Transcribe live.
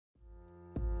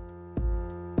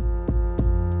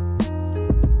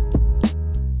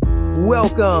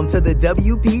Welcome to the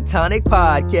WP Tonic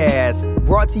Podcast,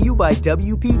 brought to you by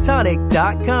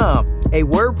WPTonic.com, a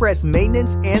WordPress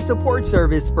maintenance and support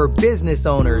service for business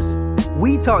owners.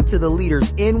 We talk to the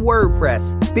leaders in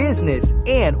WordPress, business,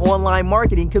 and online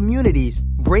marketing communities,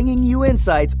 bringing you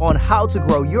insights on how to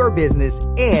grow your business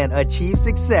and achieve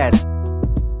success.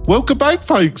 Welcome back,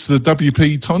 folks, to the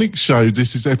WP Tonic Show.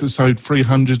 This is episode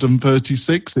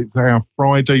 336. It's our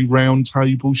Friday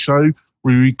roundtable show.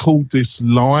 We record this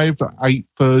live at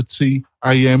 8:30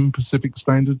 a.m. Pacific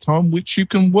Standard Time, which you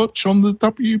can watch on the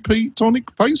WP Tonic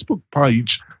Facebook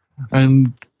page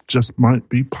and just might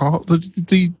be part of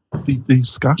the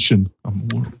discussion. I'm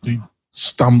already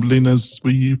stumbling as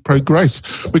we progress.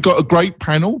 We've got a great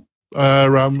panel.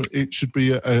 It should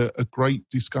be a great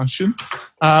discussion.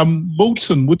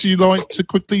 Morten, would you like to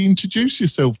quickly introduce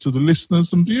yourself to the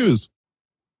listeners and viewers?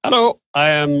 Hello, I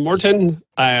am Morten.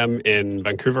 I am in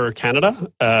Vancouver, Canada,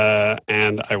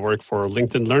 and I work for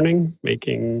LinkedIn Learning,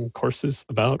 making courses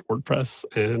about WordPress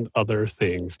and other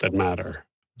things that matter.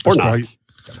 Or not. Great.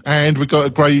 And we've got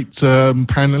a great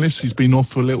panelist. He's been off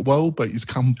for a little while, but he's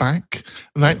come back.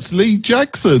 And that's Lee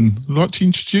Jackson. Would you like to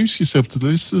introduce yourself to the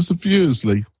listeners and viewers,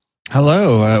 Lee?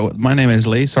 Hello, my name is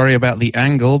Lee. Sorry about the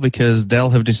angle because Dell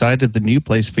have decided the new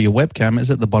place for your webcam is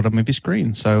at the bottom of your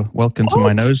screen. So welcome to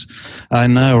my nose. I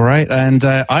know, right? And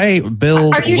I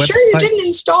build Are you websites. Sure you didn't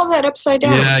install that upside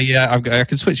down? Yeah, I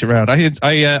can switch it around.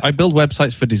 I build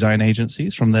websites for design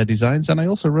agencies from their designs, and I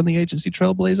also run the Agency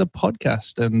Trailblazer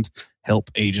podcast and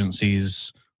help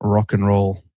agencies rock and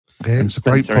roll. Yeah, and it's a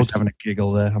great podcast. Having a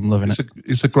giggle there. I'm loving it.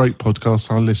 It's a great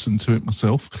podcast. I listen to it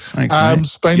myself.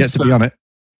 Thanks, Spencer, get to be on it.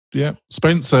 Yeah,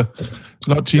 Spencer,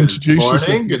 like to introduce yourself. Good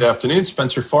morning, good afternoon.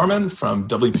 Spencer Foreman from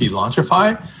WP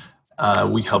Launchify.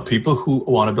 We help people who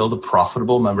want to build a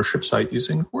profitable membership site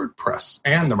using WordPress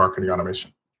and the marketing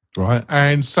automation. Right.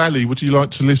 And Sally, would you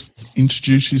like to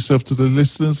introduce yourself to the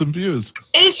listeners and viewers?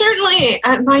 Certainly.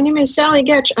 My name is Sally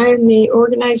Getch. I am the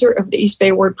organizer of the East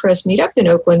Bay WordPress Meetup in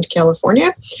Oakland,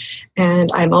 California.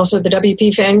 And I'm also the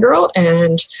WP fangirl.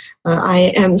 And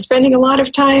I am spending a lot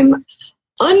of time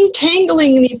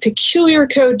untangling the peculiar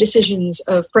code decisions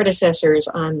of predecessors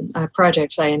on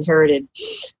projects I inherited.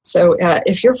 So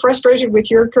if you're frustrated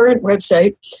with your current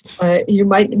website, you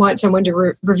might want someone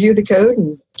to review the code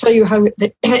and tell you how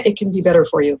it can be better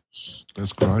for you.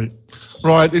 That's great.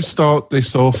 Right, let's start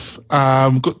this off.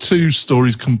 We've got two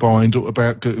stories combined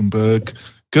about Gutenberg.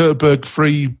 Gutenberg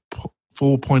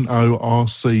 4.0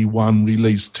 RC1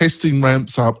 release. Testing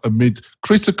ramps up amid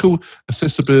critical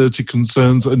accessibility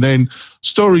concerns. And then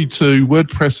story 2,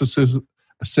 WordPress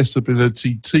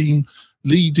accessibility team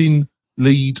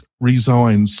lead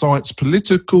resigns. Cites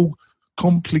political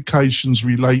complications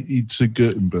related to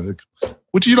Gutenberg.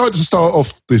 Would you like to start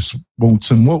off this,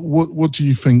 Morten? What do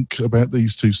you think about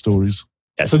these two stories?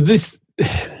 Yeah, so this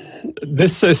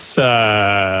is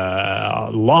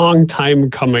a long time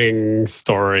coming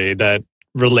story that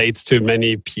relates to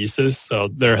many pieces. So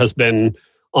there has been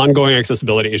ongoing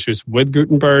accessibility issues with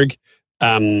Gutenberg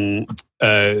throughout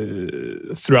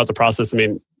the process. I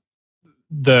mean,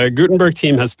 the Gutenberg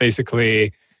team has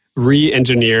basically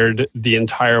re-engineered the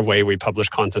entire way we publish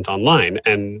content online.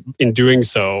 And in doing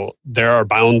so, there are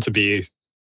bound to be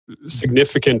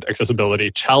significant accessibility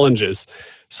challenges,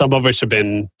 some of which have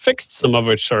been fixed, some of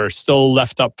which are still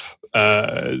left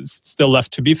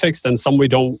to be fixed, and some we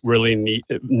don't really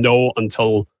know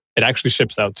until it actually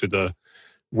ships out to the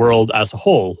world as a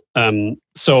whole.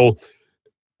 So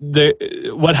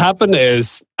what happened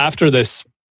is, after this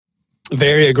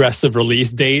very aggressive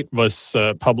release date was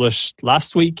published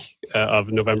last week of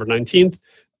November 19th,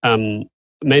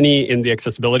 many in the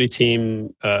accessibility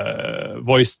team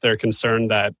voiced their concern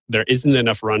that there isn't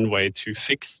enough runway to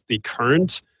fix the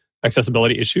current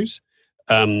accessibility issues.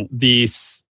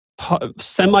 These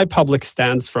semi-public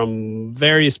stance from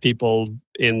various people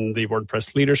in the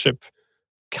WordPress leadership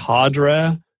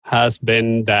cadre has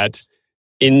been that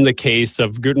in the case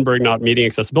of Gutenberg not meeting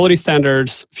accessibility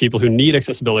standards, people who need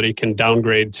accessibility can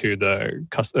downgrade to the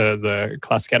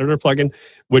Classic Editor plugin,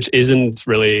 which isn't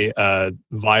really a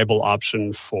viable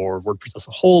option for WordPress as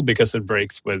a whole because it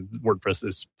breaks with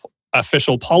WordPress's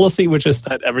official policy, which is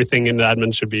that everything in the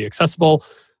admin should be accessible.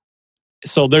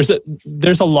 So there's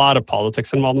a lot of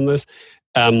politics involved in this.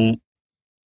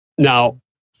 Now,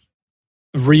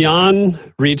 Rian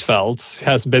Rietveld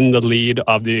has been the lead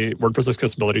of the WordPress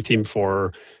accessibility team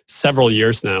for several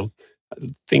years now. I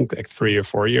think like 3 or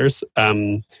 4 years.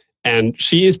 And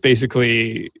she is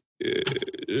basically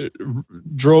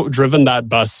driven that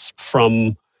bus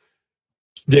from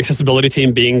the accessibility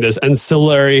team being this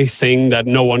ancillary thing that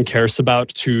no one cares about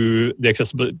to the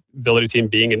accessibility team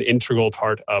being an integral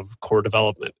part of core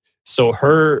development. So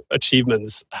her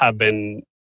achievements have been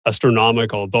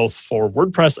astronomical, both for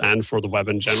WordPress and for the web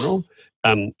in general.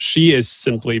 She is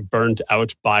simply burnt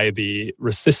out by the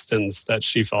resistance that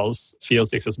she feels the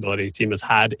accessibility team has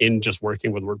had in just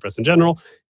working with WordPress in general,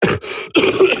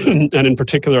 and in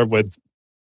particular with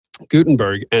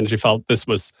Gutenberg. And she felt this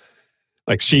was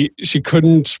like she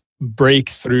couldn't break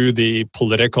through the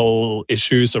political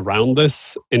issues around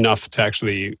this enough to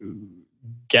actually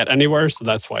get anywhere. So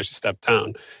that's why she stepped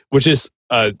down, which is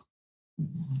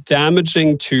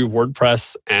damaging to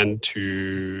WordPress and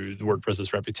to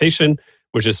WordPress's reputation,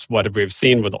 which is what we've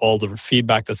seen with all the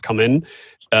feedback that's come in.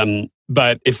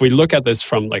 But if we look at this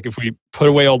from, like, if we put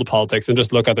away all the politics and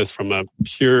just look at this from a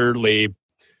purely,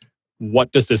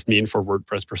 what does this mean for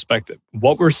WordPress perspective?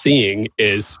 What we're seeing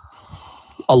is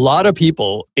a lot of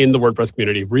people in the WordPress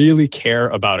community really care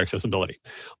about accessibility.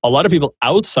 A lot of people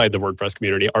outside the WordPress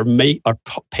community are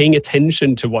paying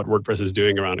attention to what WordPress is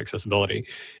doing around accessibility.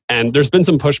 And there's been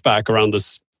some pushback around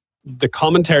this. The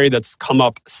commentary that's come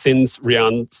up since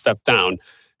Rian stepped down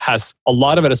has, a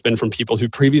lot of it has been from people who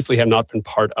previously have not been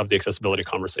part of the accessibility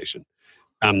conversation.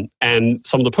 And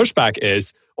some of the pushback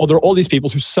is, oh, there are all these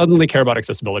people who suddenly care about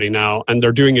accessibility now, and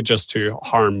they're doing it just to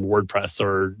harm WordPress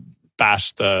or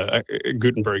bash the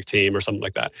Gutenberg team or something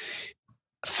like that.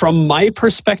 From my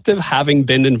perspective, having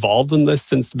been involved in this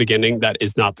since the beginning, that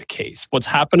is not the case. What's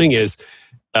happening is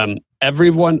a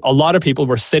lot of people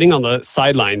were sitting on the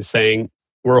sidelines saying,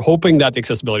 we're hoping that the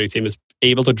accessibility team is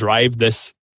able to drive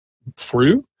this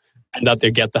through and that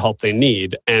they get the help they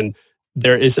need. And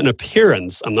there is an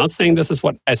appearance, I'm not saying this is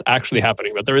what is actually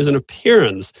happening, but there is an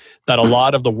appearance that a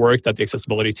lot of the work that the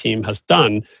accessibility team has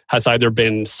done has either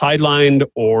been sidelined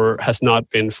or has not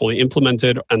been fully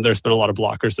implemented, and there's been a lot of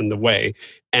blockers in the way.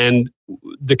 And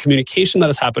the communication that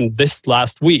has happened this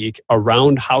last week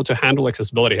around how to handle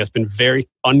accessibility has been very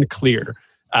unclear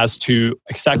as to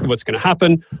exactly what's going to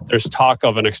happen. There's talk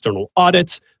of an external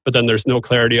audit, but then there's no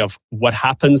clarity of what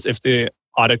happens if the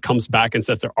audit comes back and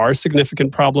says there are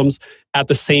significant problems. At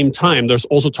the same time, there's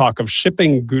also talk of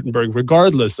shipping Gutenberg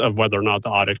regardless of whether or not the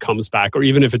audit comes back, or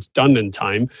even if it's done in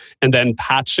time, and then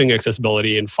patching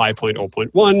accessibility in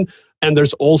 5.0.1. And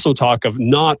there's also talk of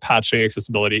not patching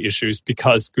accessibility issues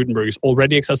because Gutenberg is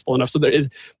already accessible enough. So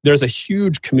there's a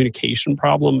huge communication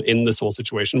problem in this whole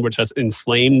situation, which has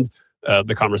inflamed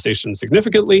the conversation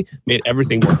significantly, made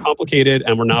everything more complicated,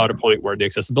 and we're now at a point where the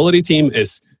accessibility team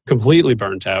is completely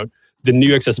burnt out. The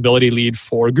new accessibility lead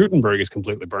for Gutenberg is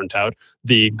completely burnt out.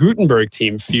 The Gutenberg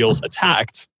team feels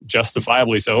attacked,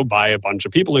 justifiably so, by a bunch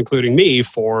of people, including me,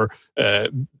 for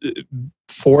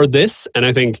this. And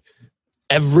I think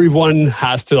everyone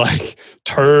has to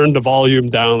turn the volume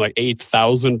down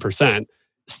 8,000%,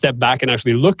 step back and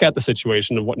actually look at the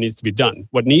situation and what needs to be done.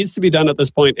 What needs to be done at this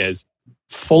point is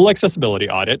full accessibility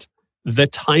audit, the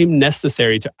time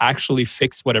necessary to actually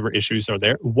fix whatever issues are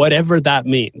there, whatever that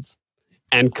means,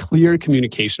 and clear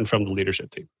communication from the leadership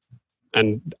team.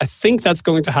 And I think that's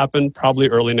going to happen probably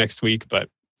early next week, but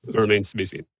it remains to be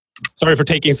seen. Sorry for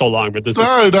taking so long, but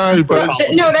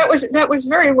that was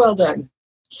very well done.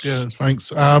 Yeah,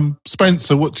 thanks.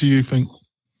 Spencer, what do you think?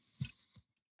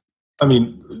 I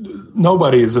mean,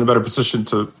 nobody is in a better position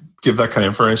to give that kind of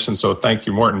information. So thank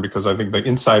you, Morten, because I think the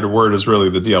insider word is really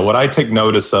the deal. What I take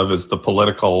notice of is the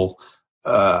political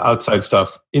outside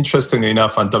stuff. Interestingly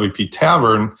enough, on WP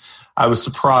Tavern, I was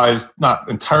surprised, not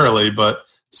entirely, but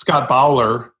Scott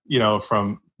Bowler,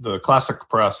 from the Classic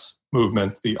Press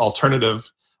movement, the alternative,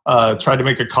 tried to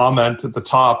make a comment at the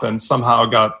top and somehow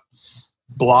got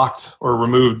blocked or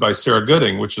removed by Sarah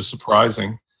Gooding, which is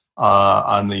surprising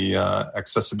on the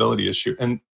accessibility issue.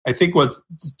 And I think what's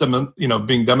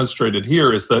being demonstrated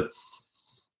here is that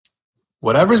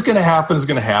whatever's going to happen is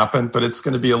going to happen, but it's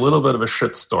going to be a little bit of a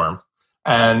shitstorm.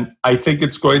 And I think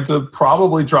it's going to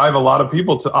probably drive a lot of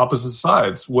people to opposite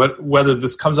sides, whether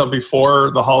this comes up before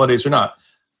the holidays or not.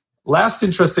 Last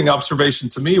interesting observation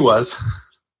to me was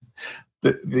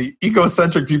the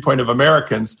egocentric viewpoint of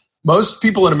Americans. Most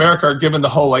people in America are given the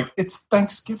whole, it's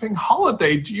Thanksgiving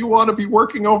holiday. Do you want to be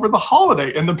working over the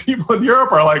holiday? And the people in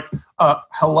Europe are like,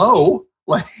 hello?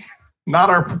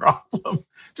 Not our problem.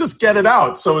 Just get it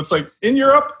out. So it's in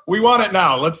Europe, we want it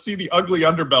now. Let's see the ugly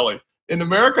underbelly. In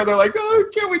America, they're like, oh,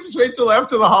 can't we just wait till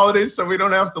after the holidays so we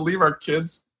don't have to leave our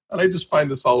kids? And I just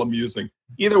find this all amusing.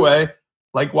 Either way,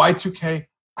 Y2K,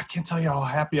 I can't tell you how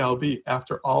happy I'll be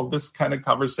after all this kind of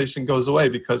conversation goes away,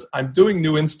 because I'm doing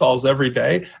new installs every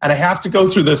day, and I have to go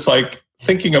through this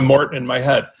thinking of Morten in my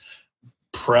head.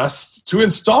 Press to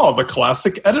install the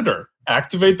classic editor.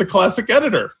 activate the classic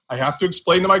editor. I have to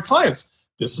explain to my clients,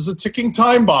 this is a ticking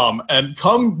time bomb. And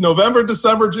come November,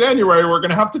 December, January, we're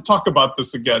going to have to talk about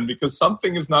this again because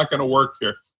something is not going to work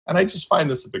here. And I just find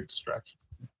this a big distraction.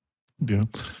 Yeah.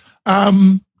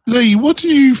 Lee, what do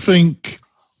you think?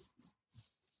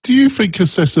 Do you think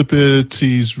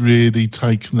accessibility is really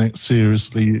taken that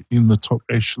seriously in the top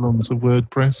echelons of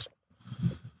WordPress?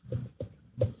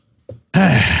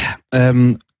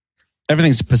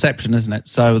 Everything's a perception, isn't it?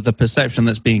 So the perception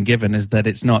that's being given is that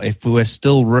it's not. If we're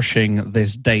still rushing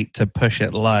this date to push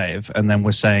it live, and then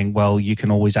we're saying, well, you can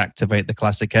always activate the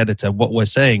classic editor, what we're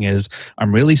saying is,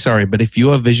 I'm really sorry, but if you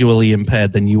are visually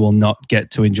impaired, then you will not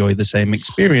get to enjoy the same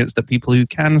experience that people who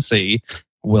can see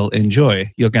will enjoy.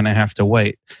 You're going to have to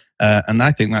wait. And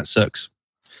I think that sucks.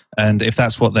 And if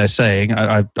that's what they're saying,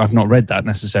 I've not read that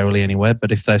necessarily anywhere,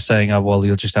 but if they're saying, oh, well,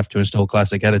 you'll just have to install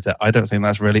Classic Editor, I don't think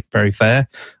that's really very fair.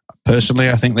 Personally,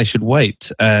 I think they should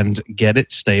wait and get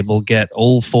it stable, get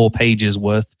all 4 pages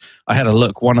worth. I had a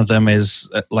look. One of them is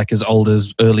like as old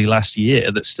as early last year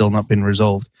that's still not been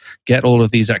resolved. Get all of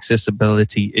these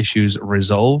accessibility issues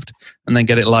resolved and then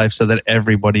get it live so that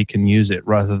everybody can use it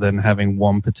rather than having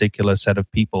one particular set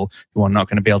of people who are not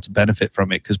going to be able to benefit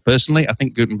from it. Because personally, I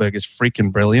think Gutenberg is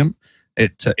freaking brilliant.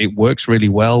 It works really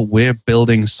well. We're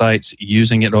building sites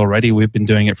using it already. We've been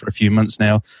doing it for a few months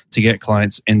now to get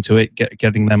clients into it,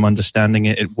 getting them understanding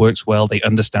it. It works well. They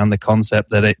understand the concept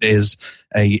that it is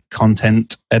a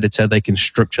content editor. They can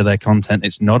structure their content.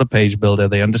 It's not a page builder.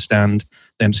 They understand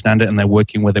it, and they're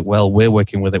working with it well. We're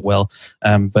working with it well.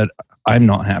 But I'm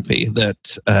not happy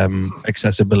that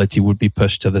accessibility would be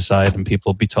pushed to the side and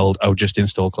people be told, "Oh, just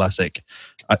install Classic."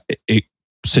 It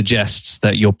suggests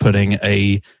that you're putting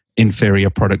a inferior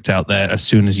product out there as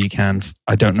soon as you can.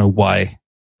 I don't know why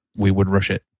we would rush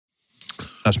it.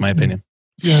 That's my opinion.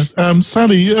 Yeah.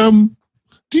 Sally,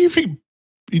 do you think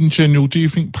in general, do you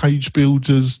think page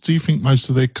builders, do you think most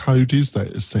of their code is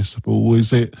that accessible? Or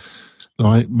is it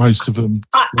like most of them?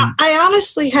 I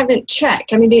honestly haven't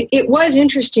checked. I mean, it was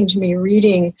interesting to me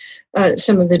reading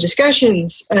some of the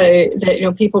discussions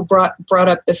that, people brought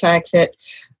up the fact that,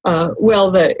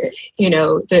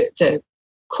 the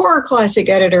core Classic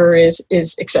Editor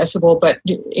is accessible, but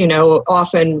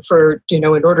often for in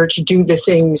order to do the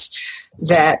things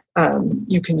that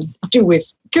you can do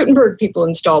with Gutenberg, people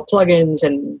install plugins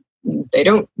and they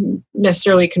don't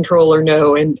necessarily control or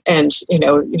know, and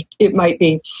it might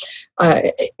be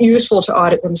useful to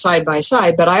audit them side by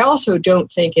side. But I also don't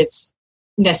think it's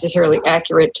necessarily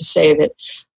accurate to say that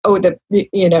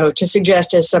to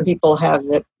suggest, as some people have,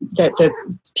 that the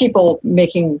people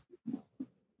making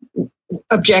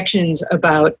objections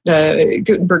about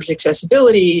Gutenberg's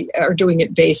accessibility are doing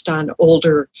it based on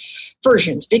older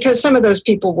versions, because some of those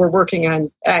people were working on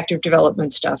active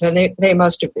development stuff and they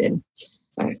must have been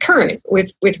current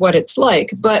with what it's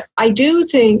like. But I do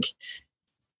think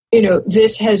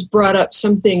this has brought up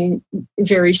something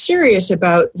very serious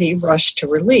about the rush to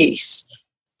release,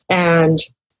 and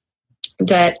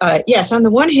that yes, on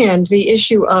the one hand, the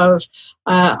issue of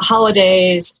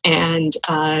holidays and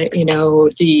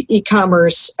the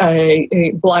e-commerce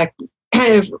Black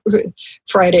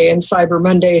Friday and Cyber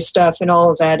Monday stuff and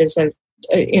all of that is a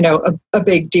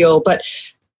big deal, but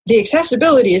the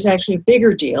accessibility is actually a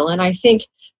bigger deal. And I think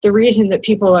the reason that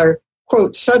people are,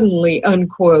 quote, suddenly,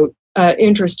 unquote,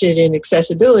 interested in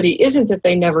accessibility isn't that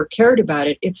they never cared about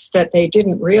it, it's that they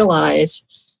didn't realize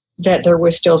that there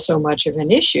was still so much of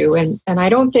an issue. And I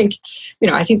don't think,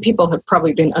 I think people have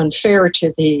probably been unfair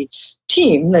to the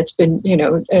team that's been,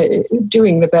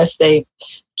 doing the best they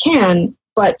can.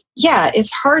 But yeah,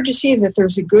 it's hard to see that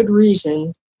there's a good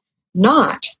reason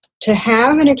not to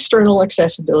have an external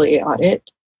accessibility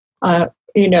audit,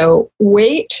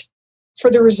 wait for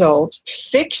the results,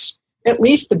 fix at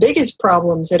least the biggest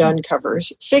problems it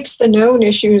uncovers, fix the known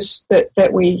issues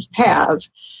that we have,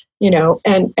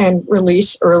 and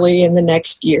release early in the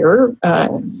next year.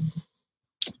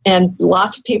 And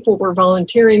lots of people were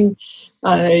volunteering,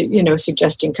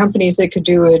 suggesting companies that could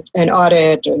do an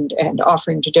audit and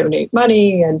offering to donate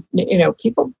money. And,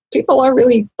 people are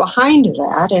really behind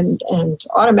that. And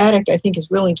Automattic, I think, is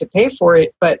willing to pay for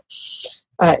it. But,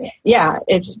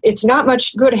 it's not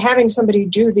much good having somebody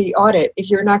do the audit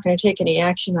if you're not going to take any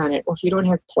action on it, or if you don't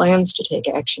have plans to take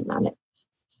action on it.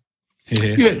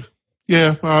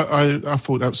 Yeah, I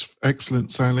thought that was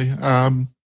excellent, Sally. I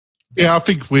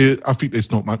think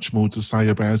there's not much more to say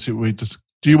about it.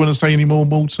 Do you want to say any more,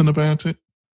 Morten, about it?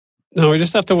 No, we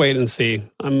just have to wait and see.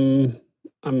 I'm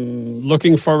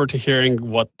looking forward to hearing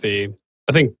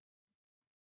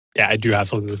I do have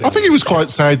something to say. I think it was quite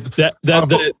sad.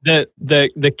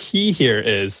 The key here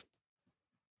is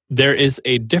there is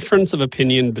a difference of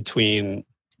opinion between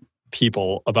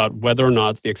people about whether or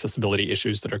not the accessibility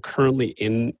issues that are currently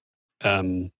in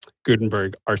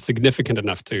Gutenberg are significant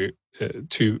enough to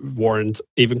warrant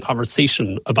even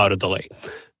conversation about a delay.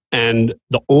 And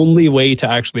the only way to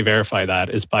actually verify that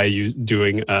is by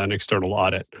doing an external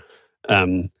audit.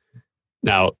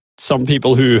 Now, some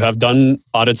people who have done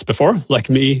audits before, like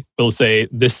me, will say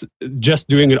this: just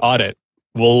doing an audit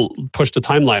will push the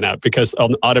timeline out because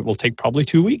an audit will take probably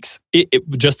 2 weeks. It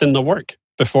just in the work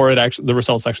before the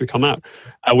results actually come out.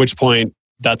 At which point,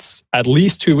 that's at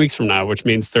least 2 weeks from now, which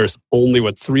means there's only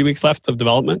 3 weeks left of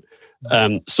development.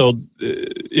 And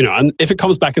if it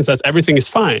comes back and says everything is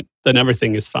fine, then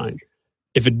everything is fine.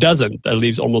 If it doesn't, that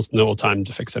leaves almost no time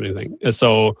to fix anything. And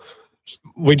so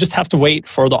we just have to wait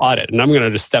for the audit. And I'm going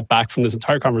to just step back from this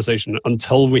entire conversation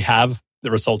until we have the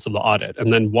results of the audit.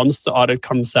 And then once the audit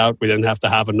comes out, we then have to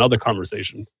have another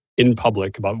conversation in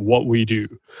public about what we do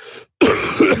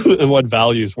and what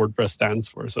values WordPress stands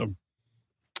for. So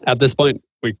at this point,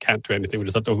 we can't do anything. We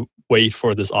just have to wait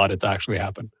for this audit to actually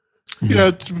happen.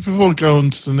 Yeah, before we go on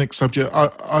to the next subject,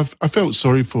 I felt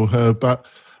sorry for her, but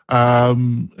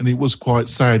and it was quite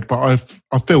sad. But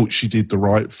I felt she did the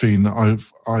right thing.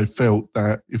 I felt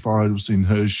that if I was in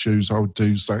her shoes, I would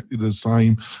do exactly the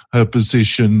same. Her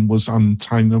position was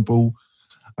untenable,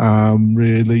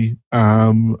 really,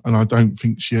 and I don't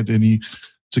think she had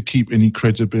to keep any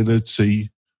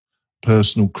credibility.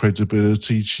 Personal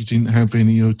credibility. She didn't have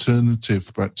any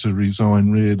alternative but to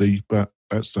resign, really, but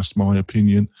that's just my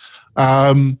opinion.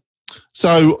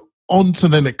 So on to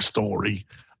the next story.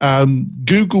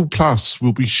 Google Plus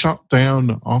will be shut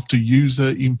down after user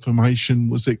information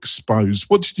was exposed.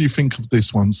 What did you think of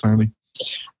this one, Sally?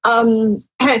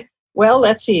 Well,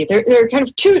 let's see. There are kind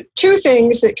of two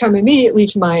things that come immediately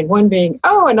to mind. One being,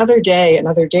 another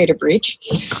data breach.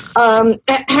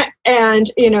 And,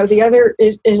 the other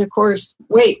is of course,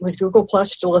 wait, was Google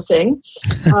Plus still a thing?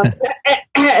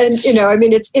 And,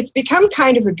 it's become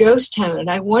kind of a ghost town. And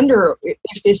I wonder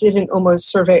if this isn't almost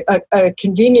sort of a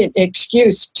convenient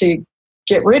excuse to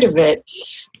get rid of it.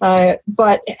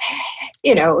 But,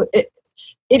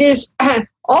 it is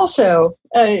also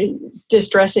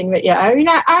distressing that,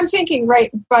 I'm thinking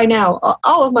right by now,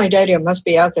 all of my data must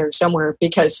be out there somewhere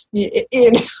because,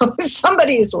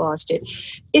 somebody has lost it.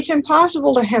 It's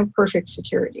impossible to have perfect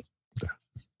security.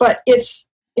 But it's,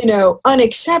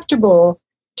 unacceptable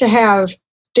to have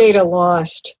data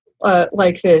lost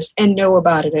like this and know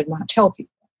about it and not tell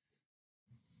people.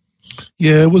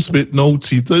 Yeah, it was a bit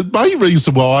naughty. The main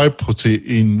reason why I put it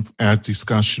in our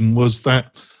discussion was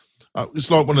that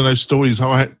it's like one of those stories.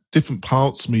 Different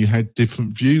parts of me had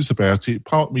different views about it.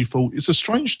 Part of me thought it's a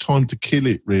strange time to kill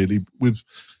it, really.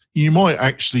 You might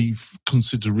actually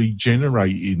consider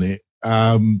regenerating it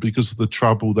because of the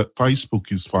trouble that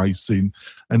Facebook is facing,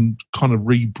 and kind of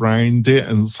rebrand it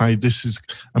and say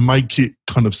and make it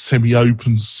kind of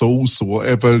semi-open source or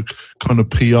whatever kind of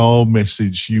PR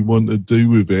message you want to do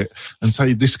with it, and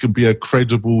say this can be a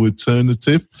credible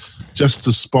alternative, just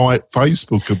to spite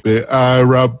Facebook a bit.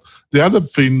 The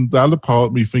other part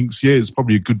of me thinks, it's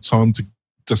probably a good time to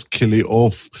just kill it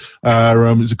off.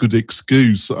 It's a good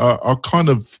excuse. I kind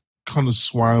of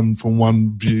swam from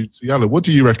one view to the other. What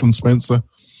do you reckon, Spencer?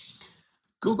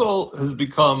 Google has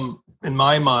become, in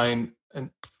my mind, an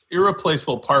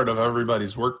irreplaceable part of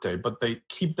everybody's workday, but they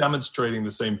keep demonstrating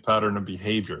the same pattern of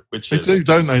behavior, which they do,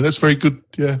 don't they? That's very good.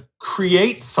 Yeah.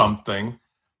 Create something,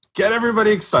 get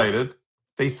everybody excited.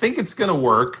 They think it's going to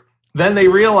work. Then they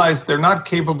realize they're not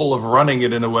capable of running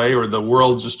it in a way, or the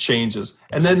world just changes.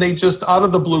 And then they just, out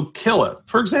of the blue, kill it.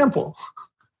 For example,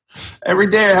 every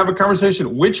day I have a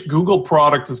conversation, which Google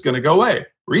product is going to go away?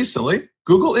 Recently,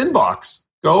 Google Inbox,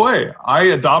 go away. I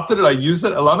adopted it. I use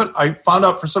it. I love it. I found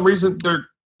out for some reason they're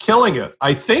killing it.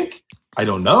 I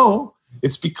don't know.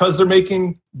 It's because they're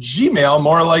making Gmail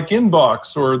more like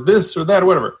Inbox or this or that or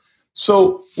whatever.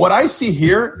 So what I see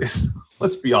here is,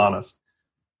 let's be honest,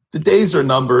 the days are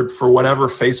numbered for whatever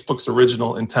Facebook's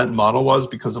original intent model was,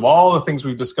 because of all the things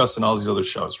we've discussed in all these other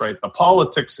shows, right? The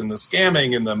politics and the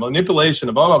scamming and the manipulation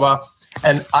and blah, blah, blah.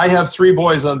 And I have 3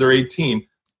 boys under 18.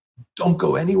 Don't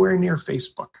go anywhere near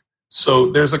Facebook. So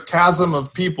there's a chasm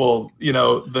of people,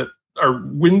 that are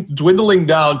dwindling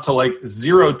down to like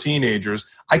 0 teenagers.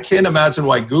 I can't imagine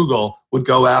why Google would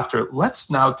go after,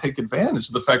 let's now take advantage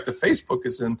of the fact that Facebook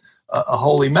is in a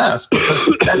holy mess, because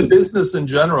that business in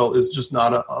general is just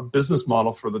not a business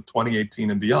model for the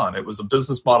 2018 and beyond. It was a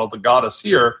business model that got us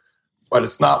here, but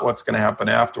it's not what's going to happen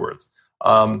afterwards.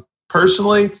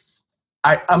 Personally,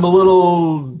 I'm a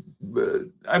little,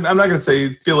 I'm not going to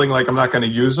say feeling like I'm not going to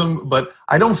use them, but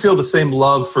I don't feel the same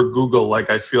love for Google like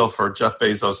I feel for Jeff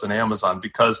Bezos and Amazon,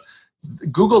 because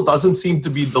Google doesn't seem to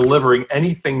be delivering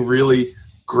anything really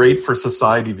great for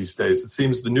society these days. It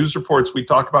seems the news reports we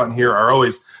talk about in here are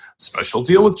always special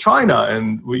deal with China,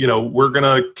 and we're going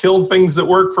to kill things that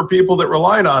work for people that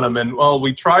relied on them, and well,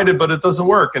 we tried it, but it doesn't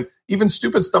work. And even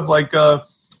stupid stuff like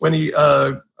when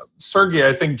Sergey,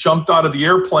 I think, jumped out of the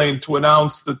airplane to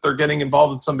announce that they're getting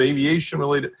involved in some aviation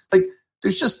related, like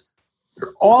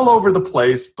they're all over the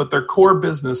place, but their core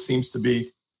business seems to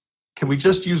be, can we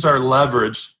just use our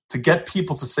leverage to get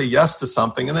people to say yes to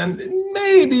something, and then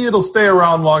maybe it'll stay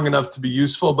around long enough to be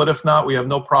useful, but if not, we have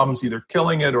no problems either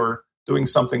killing it or doing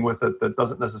something with it that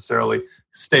doesn't necessarily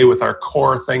stay with our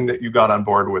core thing that you got on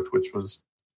board with, which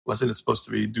wasn't it supposed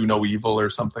to be do no evil or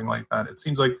something like that? It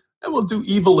seems like we'll do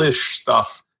evil-ish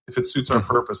stuff if it suits our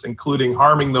purpose, including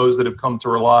harming those that have come to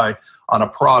rely on a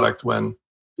product when,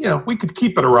 we could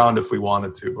keep it around if we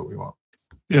wanted to, but we won't.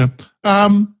 Yeah.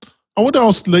 I would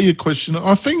ask Lee a question.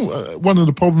 I think one of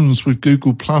the problems with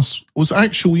Google Plus was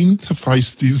actual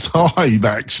interface design,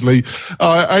 actually.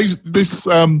 This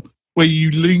where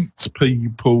you linked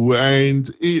people, and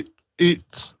it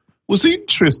was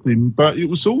interesting, but it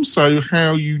was also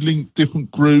how you linked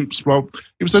different groups. Well,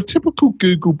 it was a typical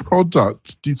Google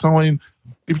product design.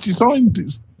 It was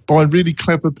designed by really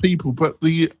clever people, but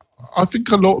I think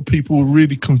a lot of people were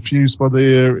really confused by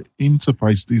their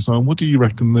interface design. What do you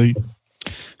reckon, Lee?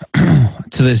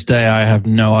 To this day, I have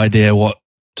no idea what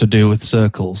to do with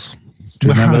circles. Do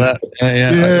you remember that?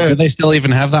 Yeah. Do they still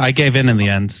even have that? I gave in the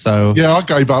end. So yeah, I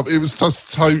gave up. It was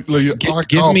just totally.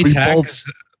 Give me tags.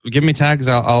 Give me tags.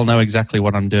 I'll know exactly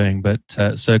what I'm doing. But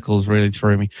circles really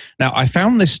threw me. Now I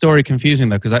found this story confusing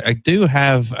though, because I do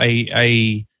have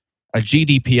a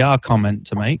GDPR comment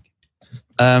to make.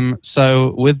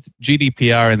 So with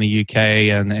GDPR in the UK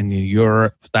and in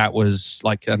Europe, that was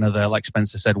like another, like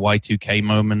Spencer said, Y2K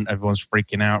moment. Everyone's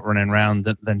freaking out, running around.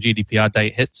 Then GDPR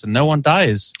date hits and no one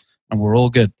dies and we're all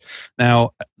good.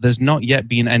 Now, there's not yet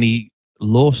been any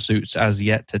lawsuits as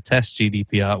yet to test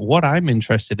GDPR. What I'm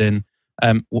interested in,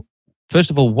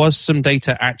 first of all, was some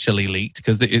data actually leaked?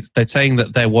 Because they're saying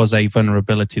that there was a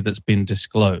vulnerability that's been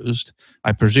disclosed.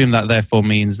 I presume that therefore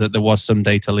means that there was some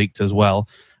data leaked as well.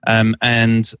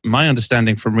 And my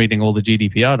understanding from reading all the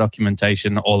GDPR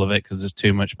documentation, all of it, because there's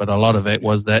too much, but a lot of it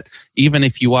was that even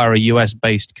if you are a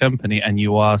US-based company and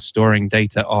you are storing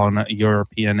data on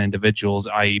European individuals,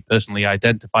 i.e. personally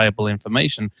identifiable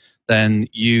information, then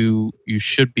you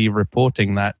should be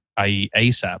reporting that, i.e.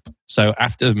 ASAP. So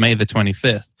after May the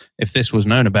 25th, if this was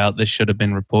known about, this should have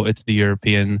been reported to the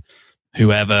European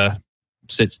whoever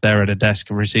sits there at a desk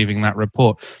receiving that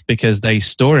report, because they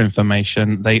store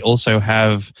information. They also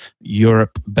have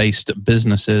Europe-based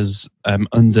businesses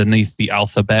underneath the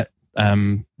Alphabet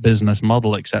business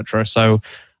model, etc. So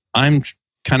I'm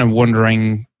kind of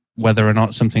wondering whether or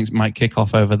not something might kick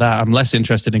off over that. I'm less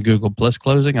interested in Google Plus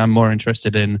closing. I'm more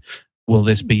interested in, will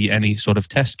this be any sort of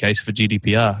test case for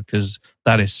GDPR? Because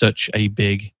that is such a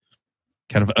big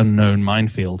kind of unknown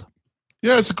minefield.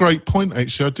 Yeah, it's a great point,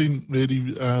 actually. I didn't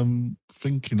really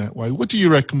think in that way. What do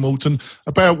you reckon, Morten,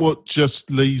 about what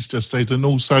Lee's just said? And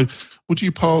also, would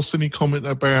you pass any comment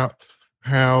about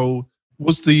how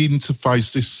was the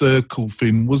interface, this circle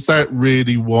thing, was that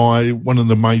really one of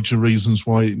the major reasons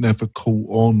why it never caught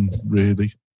on,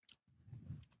 really?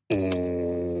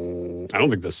 I don't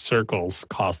think the circles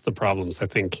caused the problems. I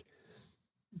think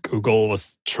Google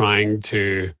was trying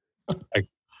to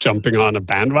jumping on a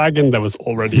bandwagon that was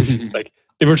already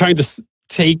they were trying to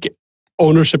take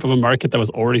ownership of a market that was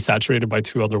already saturated by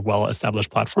two other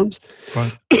well-established platforms.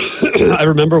 Right. I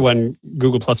remember when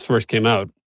Google Plus first came out,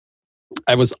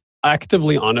 I was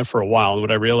actively on it for a while, and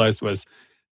what I realized was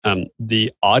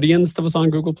the audience that was on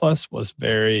Google Plus was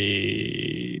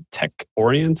very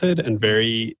tech-oriented and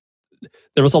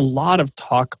there was a lot of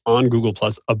talk on Google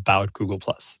Plus about Google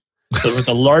Plus. So there was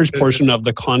a large portion of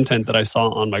the content that I saw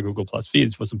on my Google Plus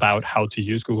feeds was about how to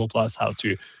use Google Plus, how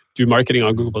to do marketing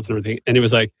on Google Plus and everything. And it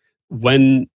was like,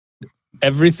 when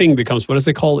everything becomes, what is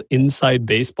it called? Inside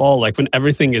baseball. Like when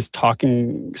everything is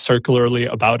talking circularly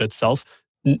about itself,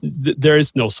 there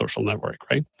is no social network,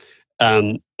 right?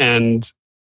 I mean,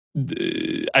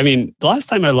 the last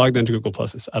time I logged into Google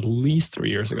Plus is at least 3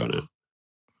 years ago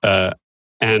now.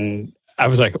 And I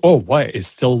was like, oh, what? It's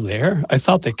still there? I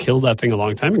thought they killed that thing a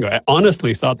long time ago. I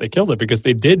honestly thought they killed it because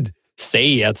they did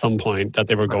say at some point that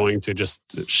they were going to just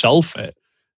shelf it.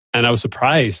 And I was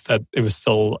surprised that it was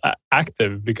still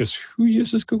active, because who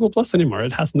uses Google Plus anymore?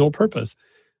 It has no purpose.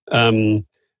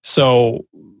 So,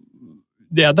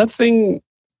 yeah, that thing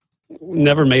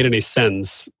never made any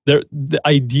sense. The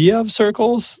idea of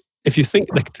circles, if you think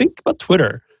about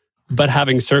Twitter, but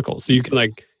having circles. So you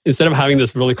can instead of having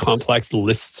this really complex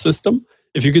list system,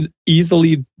 if you could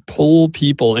easily pull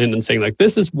people in and saying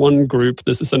this is one group,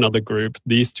 this is another group,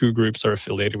 these two groups are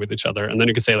affiliated with each other. And then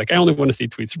you could say I only want to see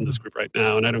tweets from this group right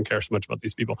now, and I don't care so much about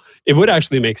these people. It would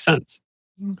actually make sense.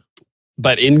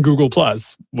 But in Google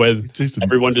Plus, with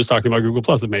everyone just talking about Google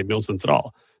Plus, it made no sense at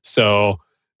all. So,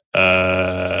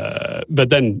 but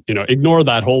then, ignore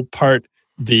that whole part.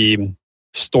 The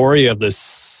story of this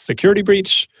security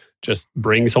breach just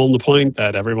brings home the point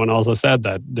that everyone else has said,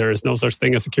 that there is no such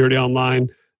thing as security online.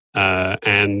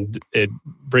 And it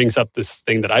brings up this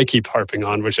thing that I keep harping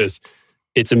on, which is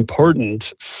it's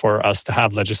important for us to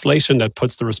have legislation that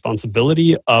puts the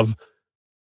responsibility of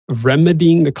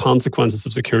remedying the consequences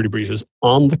of security breaches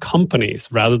on the companies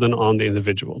rather than on the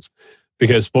individuals.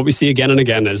 Because what we see again and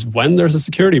again is when there's a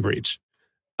security breach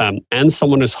and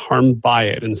someone is harmed by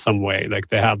it in some way, like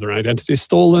they have their identity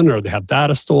stolen or they have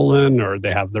data stolen or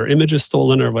they have their images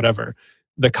stolen or whatever,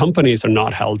 the companies are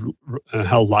not held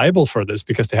liable for this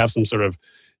because they have some sort of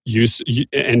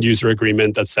end user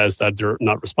agreement that says that they're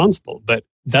not responsible. But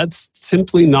that's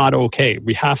simply not okay.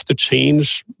 We have to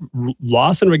change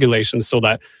laws and regulations so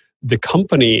that the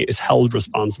company is held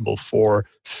responsible for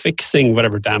fixing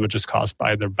whatever damage is caused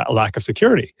by their lack of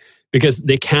security, because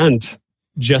they can't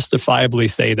justifiably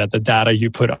say that the data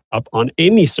you put up on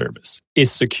any service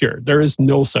is secure. There is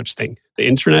no such thing. The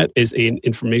internet is an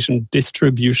information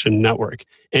distribution network.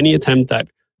 Any attempt at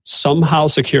somehow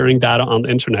securing data on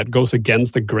the internet goes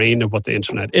against the grain of what the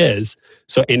internet is.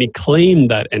 So any claim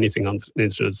that anything on the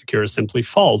internet is secure is simply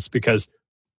false, because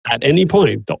at any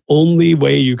point, the only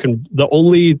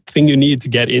thing you need to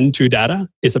get into data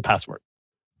is a password,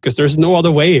 because there's no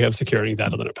other way of securing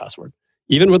data than a password.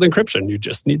 Even with encryption, you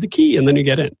just need the key and then you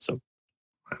get in. So,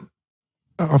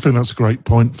 I think that's a great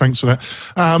point. Thanks for that.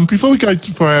 Before we go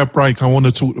for our break, I want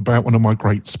to talk about one of my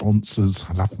great sponsors.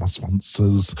 I love my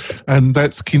sponsors, and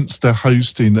that's Kinsta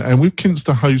Hosting. And with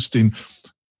Kinsta Hosting,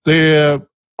 they're,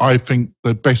 I think,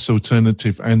 the best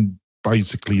alternative and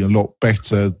basically a lot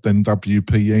better than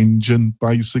WP Engine,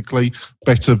 basically.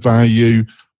 Better value,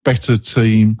 better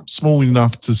team, small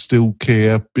enough to still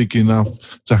care, big enough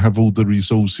to have all the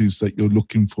resources that you're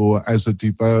looking for as a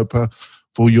developer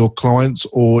for your clients.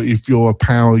 Or if you're a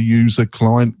power user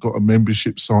client, got a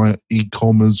membership site,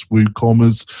 e-commerce,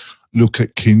 WooCommerce, look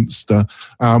at Kinsta.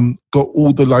 Got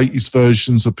all the latest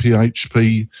versions of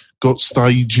PHP, got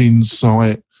staging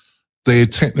site. Their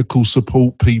technical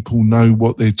support people know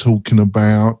what they're talking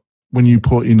about. When you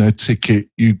put in a ticket,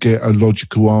 you get a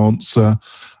logical answer.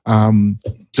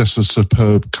 Just a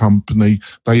superb company.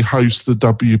 They host the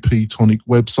WP Tonic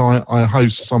website. I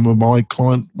host some of my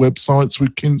client websites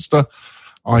with Kinsta.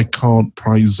 I can't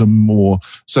praise them more.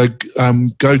 So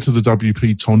go to the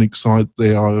WP Tonic site.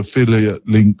 There are affiliate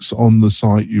links on the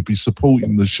site. You'll be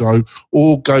supporting the show.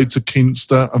 Or go to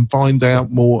Kinsta and find out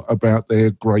more about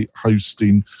their great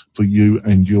hosting for you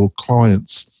and your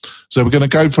clients. So we're going to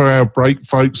go for our break,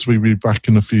 folks. We'll be back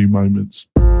in a few moments.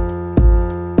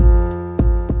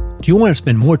 Do you want to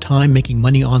spend more time making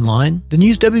money online? Then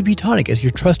use WP Tonic as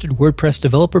your trusted WordPress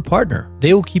developer partner.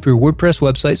 They will keep your WordPress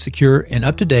website secure and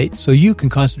up to date so you can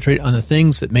concentrate on the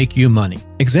things that make you money.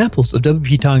 Examples of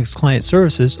WP Tonic's client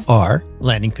services are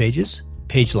landing pages,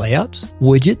 page layouts,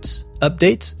 widgets,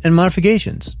 updates, and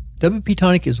modifications. WP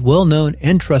Tonic is well known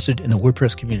and trusted in the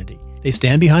WordPress community. They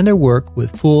stand behind their work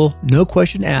with full, no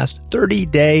question asked,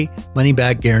 30-day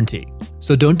money-back guarantee.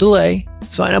 So don't delay.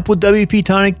 Sign up with WP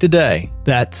Tonic today.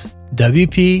 That's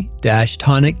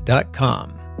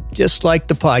WP-Tonic.com. Just like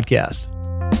the podcast.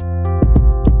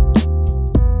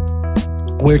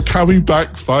 We're coming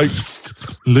back, folks.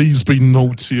 Lee's been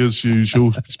naughty as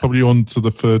usual. He's probably on to the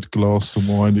third glass of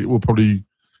wine. It will probably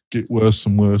get worse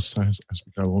and worse as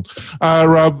we go on.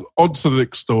 On to the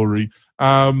next story.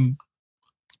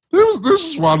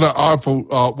 This is one that I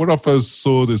thought, when I first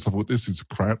saw this, I thought, this is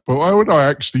crap. But when I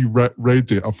actually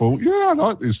read it, I thought, yeah, I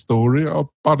like this story.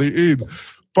 I'll put it in.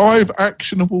 5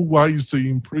 actionable ways to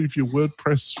improve your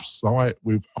WordPress site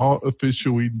with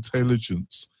artificial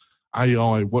intelligence.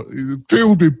 AI.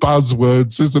 Filled with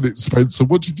buzzwords, isn't it, Spencer?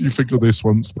 What did you think of this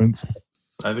one, Spencer?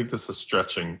 I think this is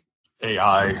stretching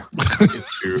AI.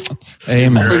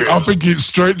 Amen. I think it's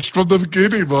stretched from the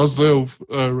beginning myself.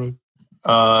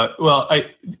 Well,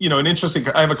 an interesting.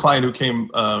 I have a client who came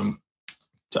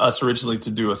to us originally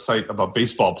to do a site about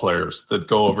baseball players that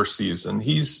go overseas, and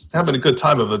he's having a good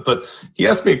time of it. But he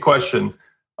asked me a question: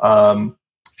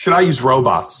 should I use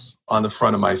robots on the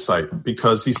front of my site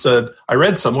because he said, I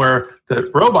read somewhere that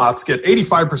robots get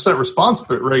 85% response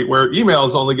rate where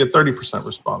emails only get 30%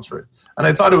 response rate. And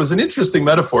I thought it was an interesting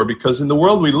metaphor because in the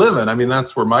world we live in, I mean,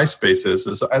 that's where MySpace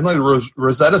is I'm like a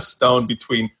Rosetta Stone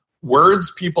between words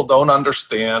people don't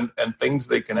understand and things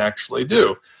they can actually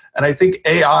do. And I think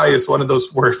AI is one of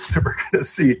those words that we're going to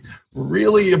see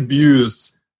really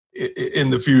abused in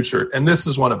the future. And this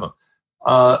is one of them.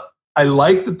 I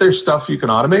like that there's stuff you can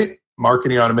automate.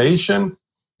 Marketing automation,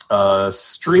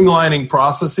 streamlining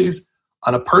processes.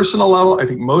 On a personal level, I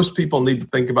think most people need to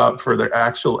think about for their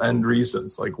actual end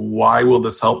reasons, like why will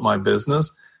this help my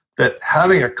business? That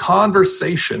having a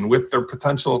conversation with their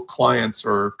potential clients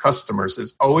or customers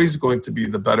is always going to be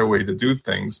the better way to do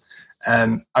things.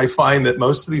 And I find that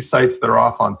most of these sites that are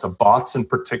off onto bots in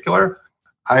particular,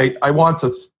 I want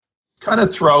to kind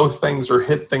of throw things or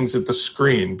hit things at the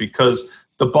screen because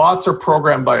the bots are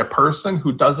programmed by a person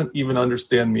who doesn't even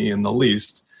understand me in the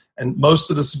least. And most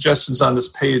of the suggestions on this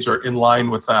page are in line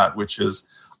with that, which is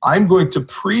I'm going to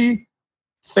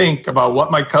pre-think about what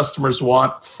my customers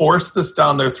want, force this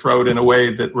down their throat in a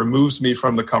way that removes me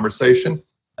from the conversation.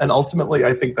 And ultimately,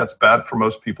 I think that's bad for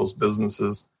most people's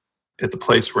businesses at the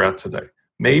place we're at today.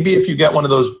 Maybe if you get one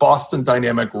of those Boston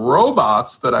Dynamic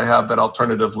robots that I have that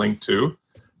alternative link to,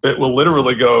 that will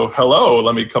literally go, hello,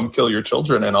 let me come kill your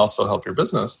children and also help your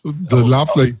business.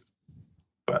 Lovely.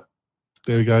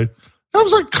 There we go. That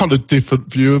was a kind of different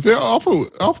view of it. I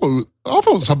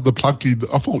thought some of the plugin.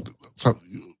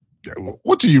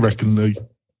 What do you reckon, Lee?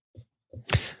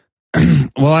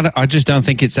 Well, I just don't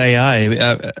think it's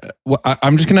AI.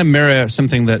 I'm just going to mirror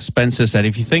something that Spencer said.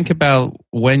 If you think about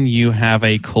when you have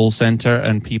a call center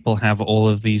and people have all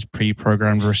of these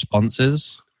pre-programmed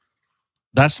responses,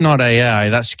 that's not AI.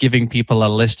 That's giving people a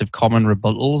list of common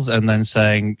rebuttals and then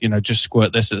saying, just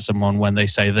squirt this at someone when they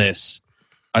say this.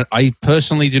 I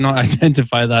personally do not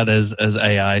identify that as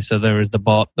AI. So there is the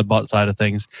bot side of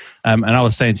things. And I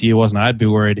was saying to you, wasn't I? I'd be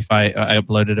worried if I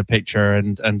uploaded a picture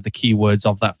and the keywords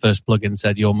of that first plugin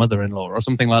said your mother-in-law or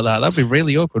something like that. That'd be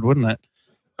really awkward, wouldn't it?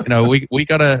 We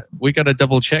gotta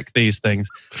double check these things.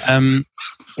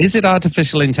 Is it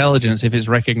artificial intelligence if it's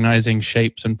recognizing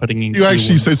shapes and putting in? You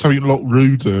actually said something a lot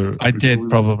ruder. I did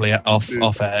probably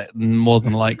off air, more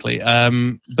than likely.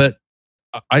 But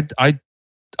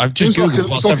I've just Googled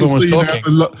whilst everyone was talking.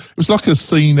 It was like a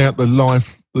scene out the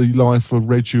life of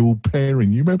Reginald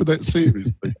Perrin. You remember that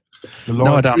series?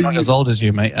 No, I don't. I'm not as old as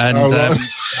you, mate. And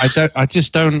right. I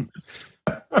just don't.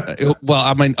 Well,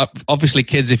 I mean, obviously,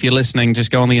 kids, if you're listening,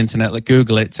 just go on the internet,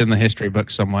 Google it. It's in the history book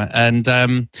somewhere. And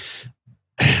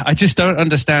I just don't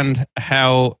understand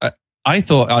how. I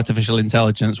thought artificial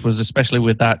intelligence was, especially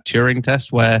with that Turing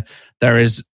test, where there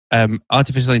is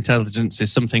artificial intelligence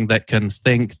is something that can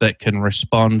think, that can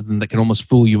respond, and that can almost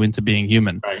fool you into being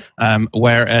human. Right.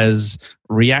 Whereas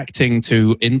reacting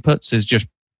to inputs is just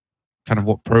kind of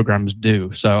what programs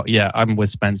do. So yeah, I'm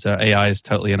with Spencer. AI is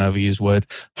totally an overused word.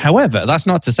 However, that's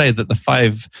not to say that the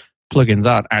 5 plugins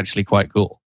aren't actually quite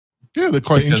cool. Yeah, they're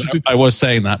quite interesting. I was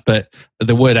saying that, but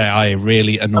the word AI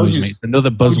really annoys me. It's another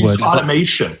buzzword.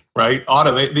 Automation, right?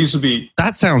 Automate. These would be.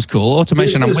 That sounds cool.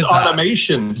 Automation. This is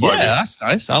automation. Yeah, that's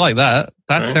nice. I like that.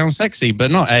 That sounds sexy, but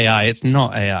not AI. It's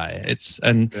not AI. It's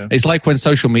like when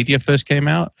social media first came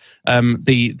out.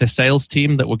 The sales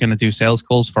team that were going to do sales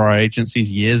calls for our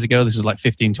agencies years ago. This was like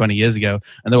 15, 20 years ago,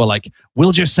 and they were like,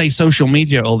 "We'll just say social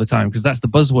media all the time because that's the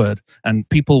buzzword, and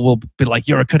people will be like,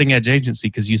 you're a cutting edge agency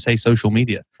because you say social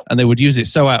media." And they would use it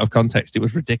so out of context, it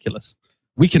was ridiculous.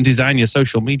 We can design your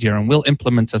social media and we'll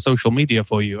implement a social media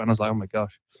for you. And I was like, oh my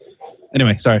gosh.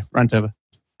 Anyway, sorry, rant over.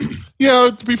 Yeah,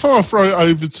 before I throw it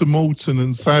over to Morten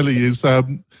and Sally, is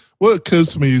what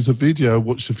occurs to me is a video I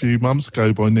watched a few months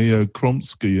ago by Neo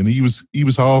Chomsky, and he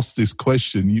was asked this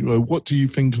question, what do you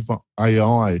think of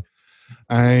AI?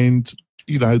 And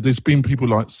there's been people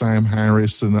like Sam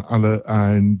Harris and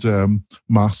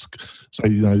Musk say,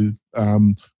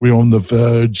 we're on the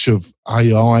verge of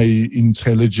AI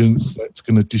intelligence that's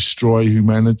going to destroy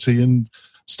humanity. And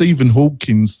Stephen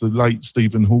Hawkins, the late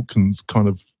Stephen Hawkins, kind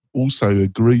of also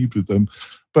agreed with them.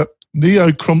 But Neo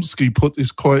Chomsky put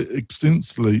this quite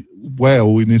extensively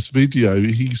well in this video.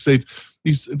 He said,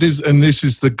 this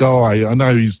is the guy, I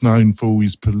know he's known for all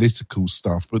his political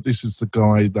stuff, but this is the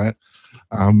guy that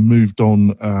moved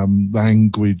on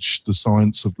language, the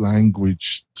science of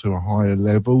language, to a higher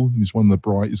level. He's one of the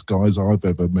brightest guys I've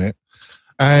ever met.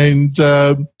 And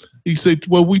he said,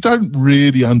 well, we don't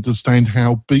really understand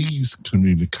how bees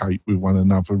communicate with one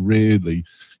another, really.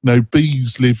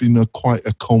 Bees live in quite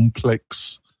a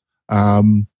complex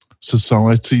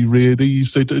society, really. He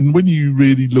said, and when you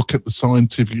really look at the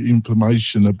scientific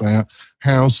information about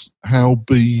how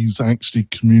bees actually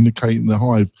communicate in the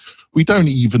hive, we don't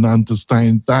even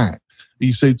understand that.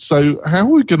 He said, so how are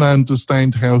we going to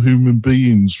understand how human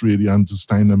beings really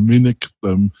understand and mimic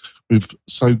them with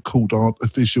so-called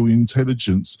artificial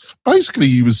intelligence? Basically,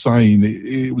 he was saying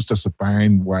it was just a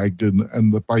bandwagon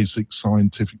and the basic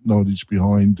scientific knowledge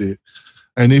behind it.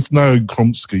 And if Noam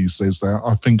Chomsky says that,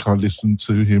 I think I listen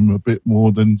to him a bit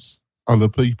more than other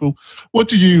people. What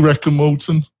do you reckon,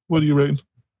 Morten? What do you reckon?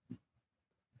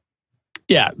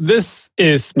 Yeah, this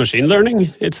is machine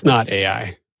learning. It's not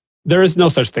AI. There is no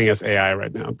such thing as AI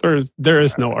right now. There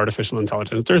is no artificial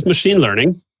intelligence. There's machine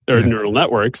learning. There are neural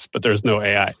networks, but there's no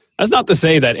AI. That's not to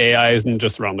say that AI isn't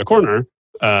just around the corner.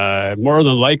 More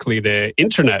than likely, the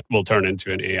internet will turn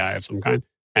into an AI of some kind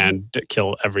and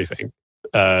kill everything.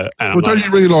 Don't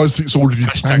you realise it's already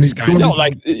planning? No,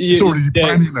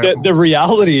 the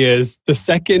reality is the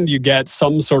second you get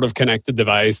some sort of connected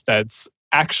device that's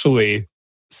actually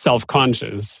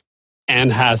self-conscious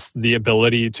and has the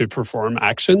ability to perform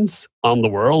actions on the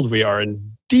world, we are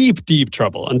in deep, deep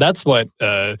trouble. And that's what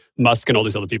Musk and all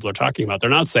these other people are talking about. They're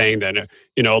not saying that,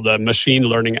 the machine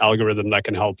learning algorithm that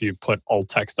can help you put alt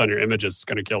text on your images is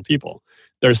going to kill people.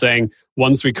 They're saying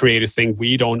once we create a thing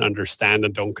we don't understand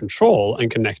and don't control and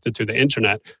connect it to the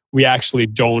internet, we actually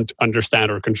don't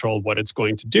understand or control what it's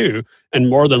going to do. And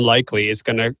more than likely, it's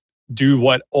going to do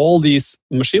what all these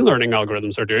machine learning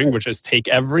algorithms are doing, which is take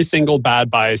every single bad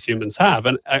bias humans have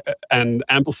and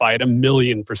amplify it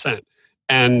 1,000,000%.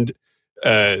 And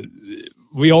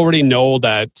we already know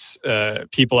that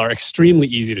people are extremely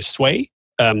easy to sway.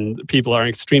 People are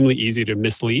extremely easy to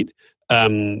mislead.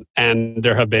 And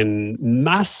there have been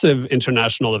massive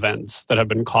international events that have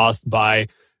been caused by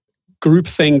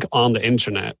groupthink on the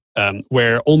internet,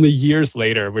 where only years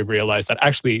later we realized that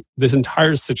actually this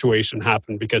entire situation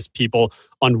happened because people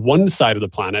on one side of the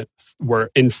planet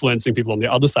were influencing people on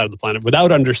the other side of the planet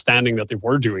without understanding that they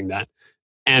were doing that.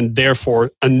 And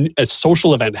therefore, a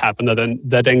social event happened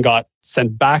that then got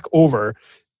sent back over,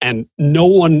 and no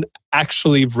one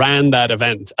actually ran that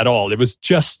event at all. It was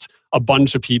just a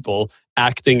bunch of people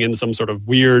acting in some sort of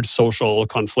weird social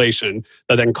conflation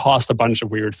that then caused a bunch of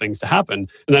weird things to happen.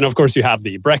 And then, of course, you have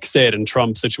the Brexit and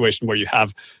Trump situation where you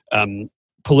have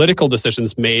political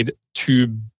decisions made to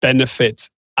benefit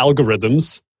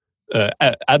algorithms,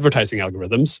 advertising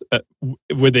algorithms,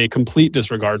 with a complete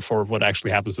disregard for what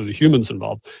actually happens to the humans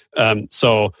involved.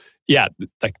 So, yeah,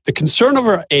 the concern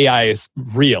over AI is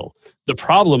real. The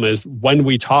problem is when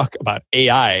we talk about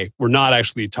AI, we're not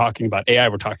actually talking about AI,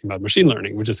 we're talking about machine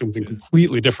learning, which is something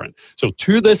completely different. So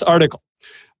to this article,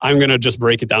 I'm going to just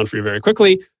break it down for you very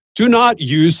quickly. Do not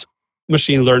use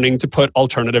machine learning to put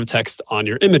alternative text on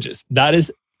your images. That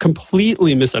is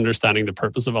completely misunderstanding the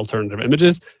purpose of alternative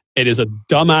images. It is a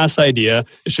dumbass idea.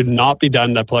 It should not be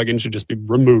done. That plugin should just be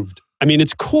removed. I mean,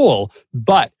 it's cool,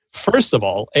 but first of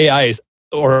all,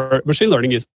 or machine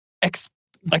learning is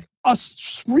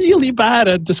really bad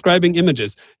at describing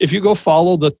images. If you go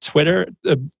follow the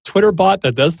Twitter bot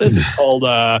that does this, it's called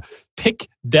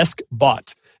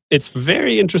PicDeskBot. It's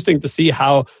very interesting to see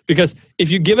how, because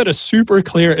if you give it a super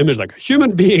clear image, like a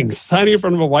human being standing in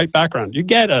front of a white background, you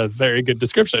get a very good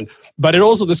description. But it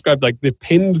also described like the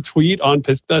pinned tweet on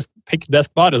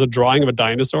PicDeskBot as a drawing of a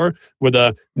dinosaur with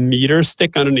a meter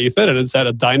stick underneath it, and it said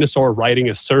a dinosaur riding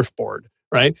a surfboard,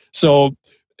 right? So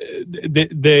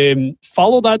they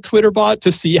follow that Twitter bot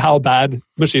to see how bad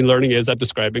machine learning is at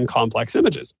describing complex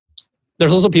images.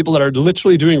 There's also people that are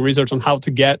literally doing research on how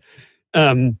to get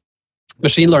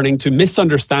machine learning to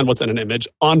misunderstand what's in an image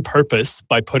on purpose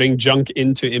by putting junk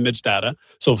into image data.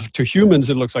 So to humans,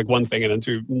 it looks like one thing, and then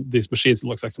to these machines, it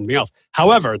looks like something else.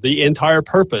 However, the entire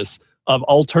purpose of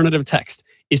alternative text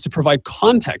is to provide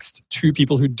context to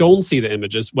people who don't see the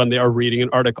images when they are reading an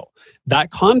article.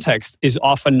 That context is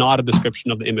often not a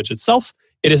description of the image itself.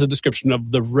 It is a description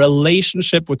of the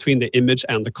relationship between the image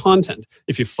and the content.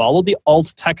 If you follow the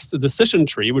alt text decision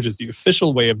tree, which is the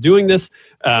official way of doing this,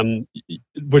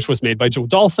 which was made by Joe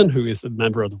Dawson, who is a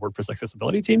member of the WordPress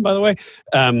accessibility team, by the way,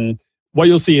 what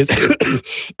you'll see is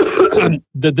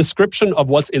the description of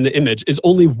what's in the image is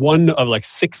only one of like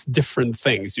 6 different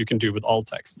things you can do with alt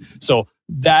text. So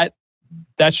that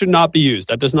should not be used.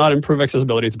 That does not improve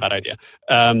accessibility. It's a bad idea.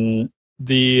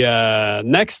 The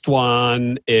next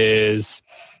one is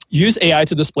use AI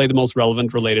to display the most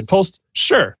relevant related post.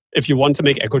 Sure. If you want to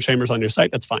make echo chambers on your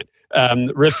site, that's fine.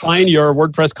 Refine your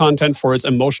WordPress content for its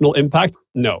emotional impact.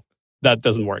 No. that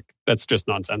doesn't work. That's just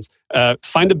nonsense.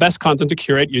 Find the best content to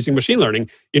curate using machine learning.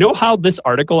 You know how this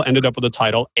article ended up with the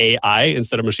title AI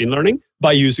instead of machine learning?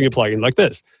 By using a plugin like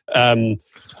this.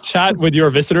 Chat with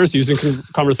your visitors using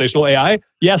conversational AI.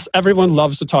 Yes, everyone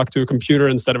loves to talk to a computer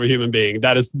instead of a human being.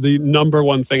 That is the number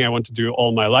one thing I want to do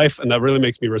all my life, and that really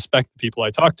makes me respect the people I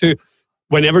talk to.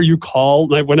 Whenever you call,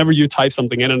 like whenever you type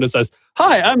something in and it says,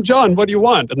 "Hi, I'm John, what do you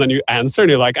want?" And then you answer and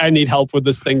you're like, "I need help with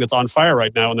this thing that's on fire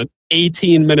right now." And then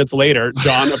 18 minutes later,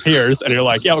 John appears and you're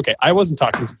like, "Yeah, okay, I wasn't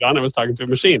talking to John, I was talking to a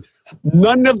machine."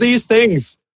 None of these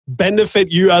things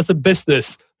benefit you as a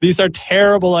business. These are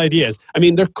terrible ideas. I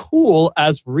mean, they're cool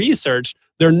as research.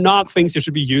 They're not things you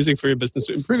should be using for your business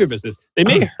to improve your business. They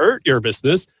may hurt your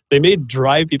business. They may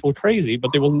drive people crazy,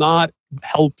 but they will not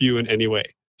help you in any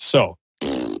way. So,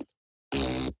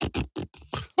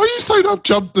 are you saying I've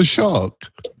jumped the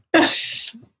shark?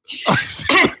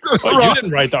 well, you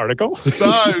didn't write the article.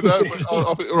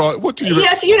 No. Right. What do you?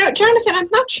 Yes, Jonathan, I'm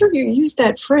not sure you use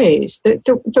that phrase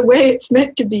the way it's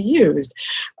meant to be used.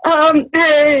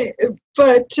 I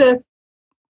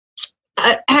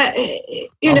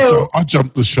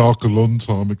jumped the shark a long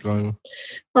time ago.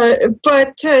 I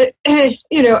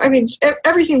mean,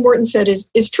 everything Morten said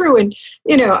is true. And,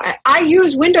 I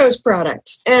use Windows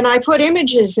products and I put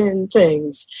images in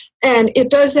things and it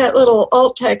does that little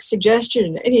alt text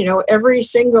suggestion. And, every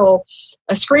single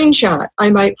a screenshot I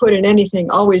might put in anything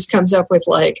always comes up with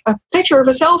like a picture of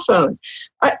a cell phone.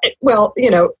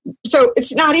 So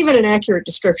it's not even an accurate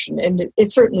description and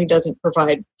it certainly doesn't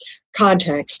provide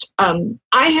context.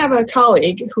 I have a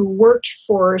colleague who worked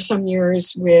for some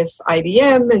years with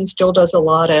IBM and still does a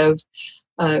lot of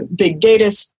big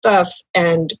data stuff.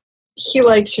 And he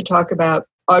likes to talk about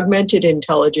augmented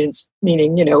intelligence,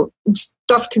 meaning,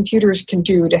 stuff computers can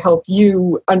do to help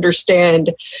you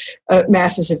understand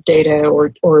masses of data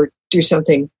or do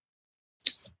something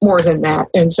more than that.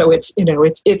 And so it's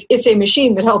a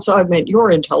machine that helps augment your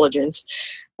intelligence.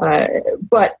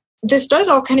 But this does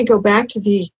all kind of go back to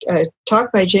the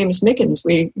talk by James Mickens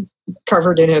we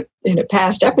covered in a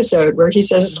past episode where he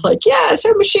says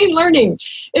so machine learning,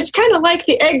 it's kind of like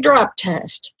the egg drop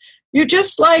test. You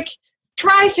just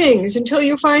try things until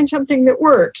you find something that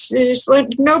works. It's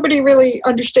nobody really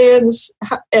understands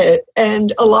it,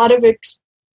 and a lot of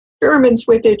experiments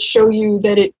with it show you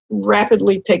that it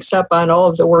rapidly picks up on all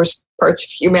of the worst parts of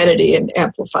humanity and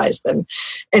amplifies them.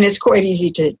 And it's quite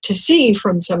easy to see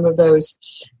from some of those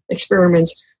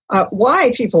experiments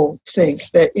why people think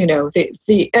that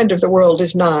the end of the world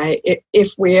is nigh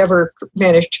if we ever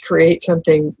manage to create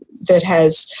something that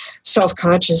has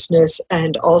self-consciousness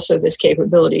and also this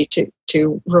capability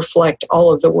to reflect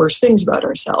all of the worst things about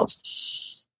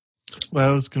ourselves.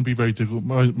 Well, it's going to be very difficult.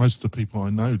 Most of the people I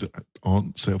know that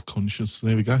aren't self-conscious.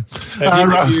 There we go.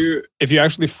 If you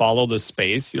actually follow the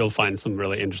space, you'll find some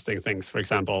really interesting things. For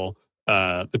example,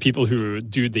 the people who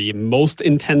do the most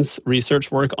intense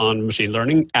research work on machine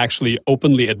learning actually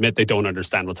openly admit they don't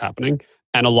understand what's happening.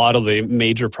 And a lot of the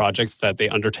major projects that they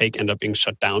undertake end up being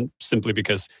shut down simply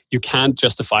because you can't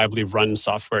justifiably run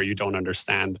software you don't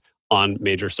understand on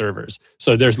major servers.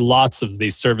 So there's lots of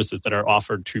these services that are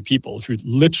offered to people who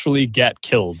literally get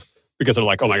killed because they're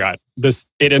like, oh my God,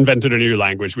 it invented a new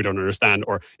language we don't understand,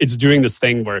 or it's doing this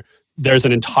thing where there's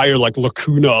an entire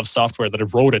lacuna of software that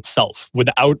it wrote itself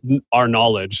without our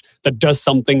knowledge that does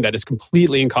something that is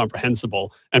completely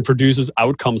incomprehensible and produces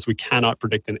outcomes we cannot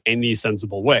predict in any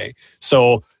sensible way.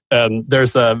 So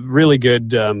there's a really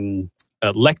good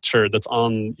lecture that's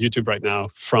on YouTube right now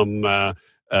from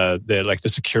the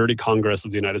Security Congress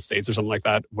of the United States or something like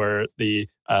that, where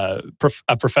a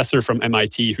professor from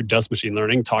MIT who does machine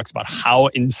learning talks about how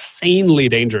insanely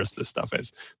dangerous this stuff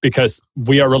is because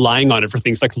we are relying on it for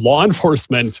things like law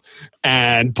enforcement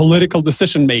and political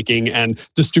decision making and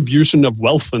distribution of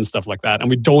wealth and stuff like that, and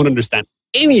we don't understand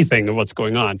anything of what's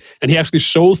going on. And he actually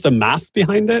shows the math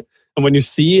behind it. And when you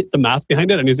see the math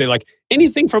behind it, and you say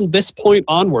anything from this point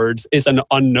onwards is an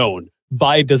unknown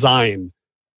by design.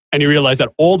 And you realize that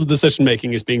all the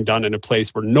decision-making is being done in a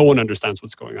place where no one understands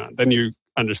what's going on. Then you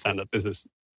understand that this is...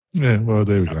 Yeah, well,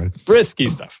 there we go. Risky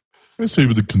stuff. Let's see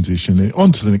with the condition.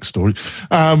 On to the next story.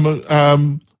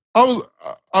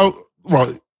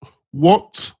 Right.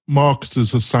 What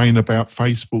marketers are saying about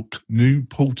Facebook new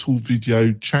portal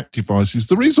video chat devices.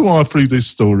 The reason why I threw this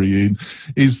story in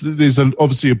is that there's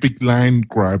obviously a big land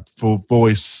grab for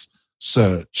voice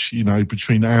search,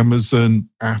 between Amazon,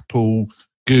 Apple,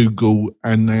 Google,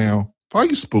 and now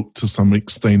Facebook to some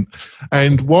extent.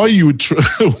 And why you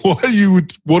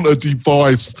would want a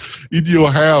device in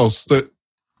your house that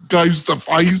goes to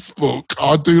Facebook,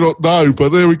 I do not know. But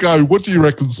there we go. What do you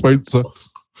reckon, Spencer?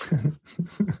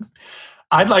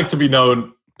 I'd like to be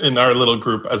known in our little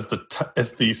group as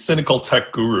the cynical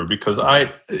tech guru, because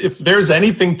if there's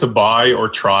anything to buy or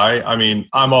try, I mean,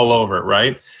 I'm all over it,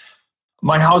 right?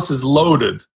 My house is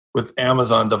loaded with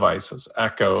Amazon devices.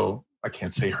 Echo, I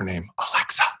can't say her name,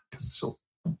 Alexa, because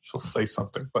she'll say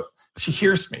something, but she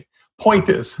hears me. Point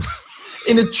is,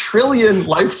 in a trillion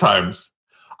lifetimes,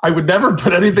 I would never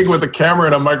put anything with a camera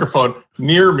and a microphone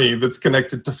near me that's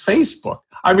connected to Facebook.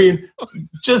 I mean,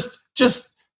 just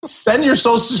send your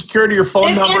social security, your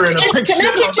phone number, and a picture. It's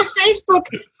connected to Facebook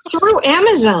through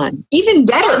Amazon. Even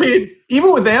better. I mean,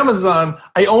 even with Amazon,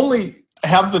 I only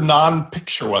have the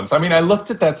non-picture ones. I mean, I looked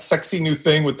at that sexy new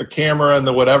thing with the camera and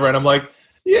the whatever, and I'm like,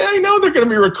 yeah, I know they're going to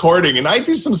be recording, and I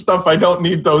do some stuff I don't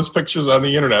need those pictures on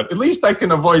the internet. At least I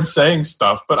can avoid saying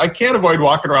stuff, but I can't avoid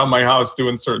walking around my house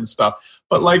doing certain stuff.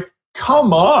 But like,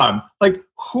 come on. Like,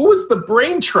 who was the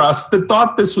brain trust that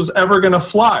thought this was ever going to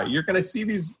fly? You're going to see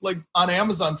these like on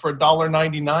Amazon for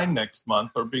 $1.99 next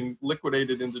month, or being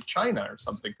liquidated into China or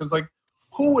something. Because like,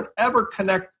 who would ever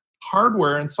connect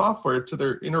hardware and software to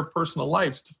their interpersonal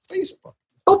lives to Facebook?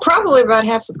 Oh, probably about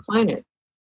half the planet.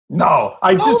 No,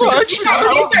 I disagree.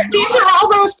 These are all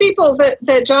those people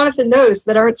that Jonathan knows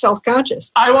that aren't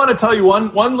self-conscious. I want to tell you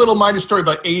one little minor story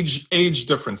about age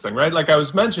difference thing, right? Like I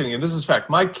was mentioning, and this is fact,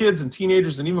 my kids and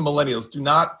teenagers and even millennials do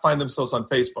not find themselves on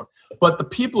Facebook. But the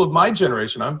people of my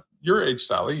generation, I'm your age,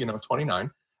 Sally,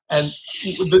 29, and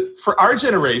for our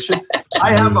generation,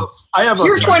 I have a.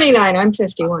 You're 29. I'm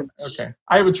 51. Okay,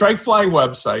 I have a trike flying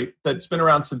website that's been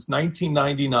around since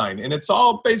 1999, and it's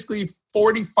all basically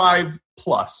 45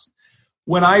 plus.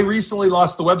 When I recently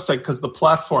lost the website because the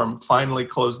platform finally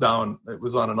closed down, it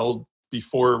was on an old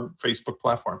before Facebook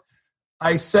platform,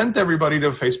 I sent everybody to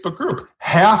a Facebook group.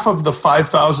 Half of the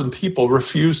 5,000 people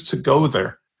refused to go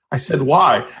there. I said,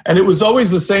 why? And it was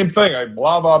always the same thing.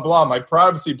 Blah, blah, blah, my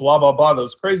privacy, blah, blah, blah,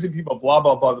 those crazy people, blah,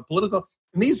 blah, blah, the political.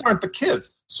 And these aren't the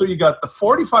kids. So you got the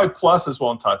 45 pluses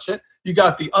won't touch it. You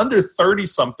got the under 30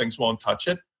 somethings won't touch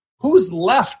it. Who's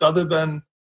left other than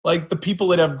like the people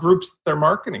that have groups they're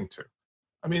marketing to?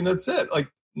 I mean, that's it. Like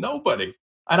nobody.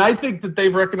 And I think that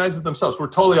they've recognized it themselves. We're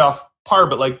totally off par,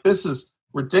 but like this is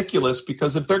ridiculous,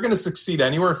 because if they're going to succeed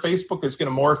anywhere, Facebook is going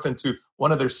to morph into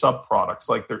one of their sub products,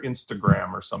 like their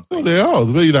Instagram or something. Well, they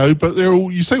are, but they're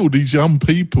all, you say all these young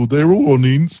people, they're all on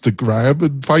Instagram,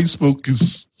 and Facebook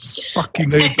is sucking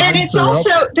their data. And it's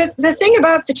also, the thing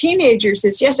about the teenagers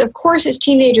is, yes, of course, as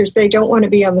teenagers, they don't want to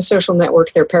be on the social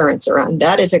network their parents are on.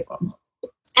 That is a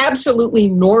absolutely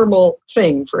normal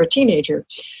thing for a teenager.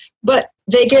 But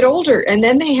they get older, and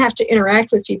then they have to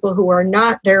interact with people who are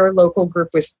not their local group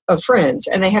of friends.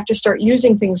 And they have to start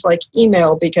using things like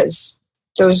email because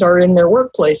those are in their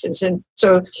workplaces. And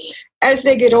so as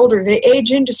they get older, they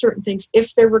age into certain things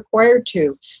if they're required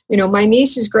to. My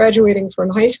niece is graduating from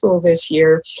high school this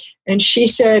year, and she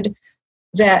said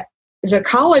that the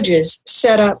colleges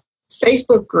set up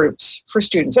Facebook groups for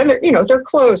students. And they're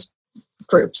closed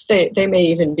groups. They may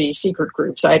even be secret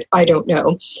groups. I don't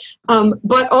know.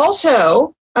 But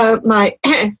also, my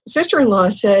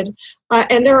sister-in-law said,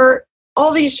 and there are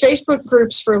all these Facebook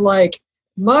groups for like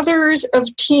mothers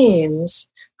of teens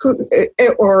who,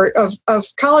 or of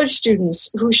college students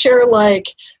who share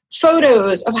like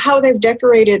photos of how they've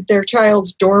decorated their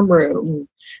child's dorm room.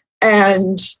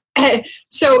 And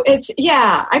so it's,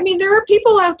 yeah, I mean, there are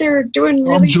people out there doing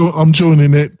really... I'm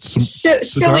joining it.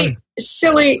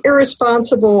 Silly,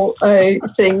 irresponsible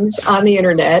things on the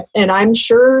internet, and I'm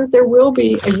sure there will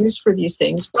be a use for these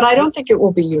things, but I don't think it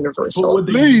will be universal.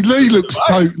 Lee looks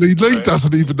totally... Lee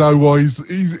doesn't even know why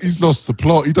he's lost the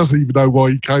plot. He doesn't even know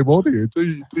why he came on here, do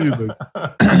you, Lee?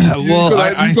 Well,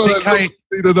 I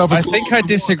think I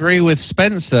disagree with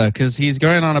Spencer, because he's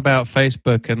going on about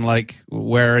Facebook and like,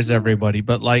 where is everybody?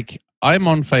 But like, I'm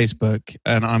on Facebook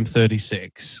and I'm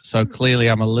 36, so clearly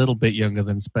I'm a little bit younger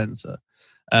than Spencer.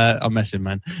 I'm messing,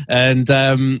 man. And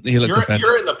he looked offended.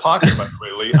 You're in the pocket, by the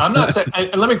way, Lee. I'm not saying,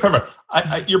 and let me clarify,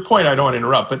 your point, I don't want to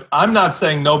interrupt, but I'm not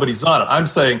saying nobody's on it. I'm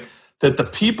saying that the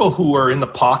people who are in the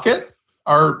pocket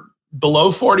are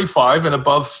below 45 and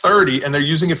above 30, and they're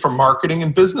using it for marketing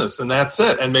and business, and that's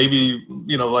it. And maybe,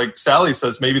 like Sally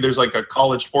says, maybe there's like a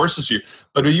college forces you.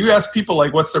 But if you ask people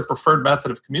like what's their preferred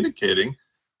method of communicating,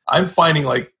 I'm finding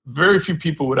like very few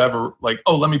people would ever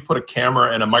let me put a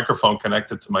camera and a microphone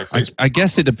connected to my Facebook. I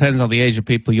guess it depends on the age of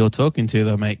people you're talking to,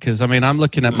 though, mate. Because I'm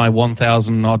looking at my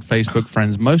 1,000 odd Facebook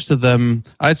friends. Most of them,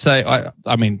 I'd say,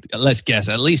 let's guess,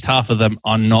 at least half of them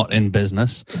are not in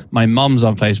business. My mom's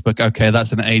on Facebook. Okay,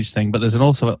 that's an age thing, but there's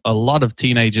also a lot of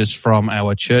teenagers from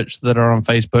our church that are on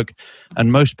Facebook,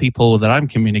 and most people that I'm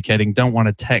communicating don't want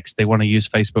to text; they want to use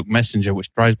Facebook Messenger,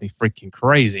 which drives me freaking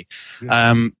crazy.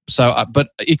 Yeah. But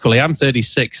equally, I'm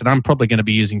 36. And I'm probably going to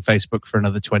be using Facebook for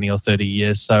another 20 or 30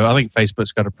 years. So I think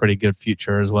Facebook's got a pretty good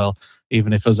future as well,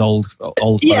 even if as old.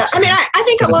 Yeah, I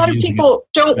think a lot of people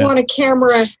don't want a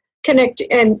camera connect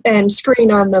and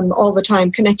screen on them all the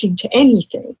time, connecting to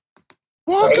anything.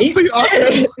 Well,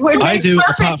 right? I do,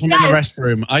 apart from in the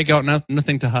restroom. I got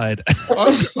nothing to hide.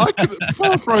 I can, before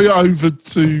I throw it over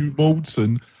to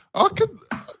Morton, I can,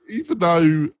 even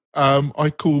though I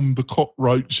call them the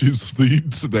cockroaches of the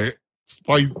internet,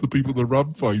 the people that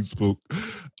run Facebook,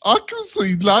 I can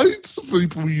see loads of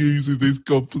people using this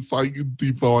godforsaken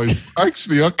device.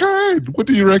 Actually, I can. What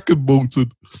do you reckon,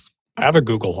 Morton? I have a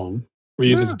Google Home. We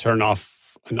use it to turn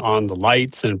off and on the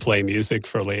lights and play music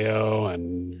for Leo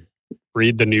and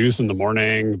read the news in the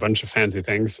morning, a bunch of fancy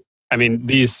things. I mean,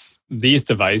 these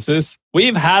devices,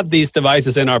 we've had these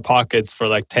devices in our pockets for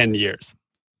like 10 years.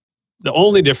 The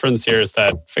only difference here is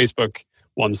that Facebook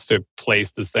wants to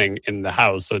place this thing in the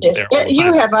house. So it's there.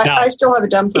 You have. I still have a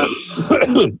dumb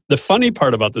phone. The funny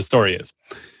part about the story is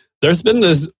there's been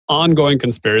this ongoing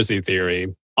conspiracy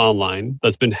theory online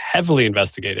that's been heavily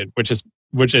investigated, which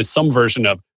is some version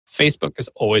of Facebook is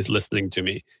always listening to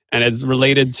me. And it's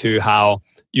related to how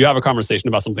you have a conversation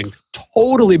about something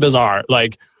totally bizarre.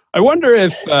 Like, I wonder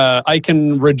if I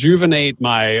can rejuvenate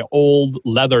my old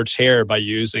leather chair by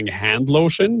using hand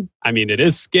lotion. I mean, it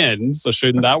is skin, so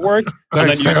shouldn't that work?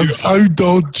 That sounds so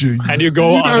dodgy. And you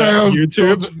go on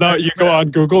YouTube, you go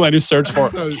on Google and you search for,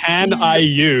 can I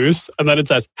use? And then it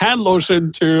says, hand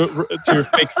lotion to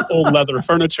fix old leather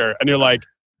furniture. And you're like,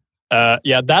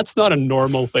 that's not a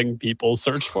normal thing people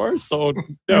search for. So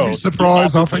no. You'd be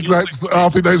surprised. I think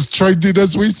that's trending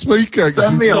as we speak.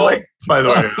 Send me a link, by the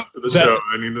way, to the show.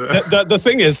 I need to. The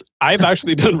thing is, I've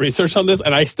actually done research on this,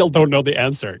 and I still don't know the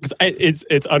answer because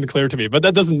it's unclear to me. But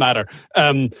that doesn't matter.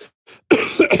 The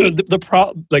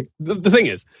thing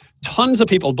is, tons of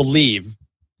people believe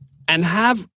and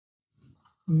have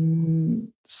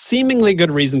seemingly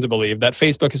good reason to believe that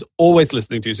Facebook is always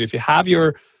listening to you. So if you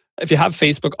have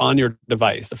Facebook on your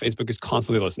device, the Facebook is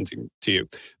constantly listening to you.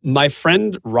 My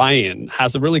friend Ryan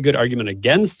has a really good argument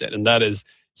against it, and that is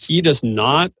he does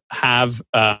not have,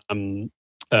 or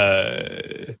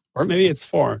maybe it's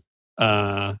four.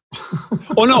 No.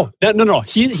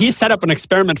 He set up an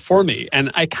experiment for me,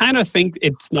 and I kind of think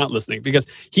it's not listening because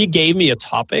he gave me a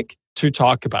topic to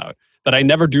talk about that I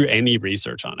never do any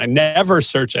research on. I never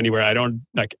search anywhere. I don't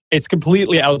it's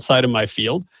completely outside of my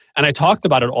field. And I talked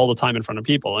about it all the time in front of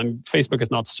people. And Facebook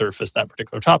has not surfaced that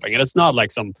particular topic. And it's not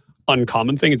like some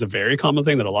uncommon thing. It's a very common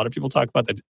thing that a lot of people talk about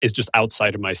that is just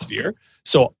outside of my sphere.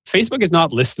 So Facebook is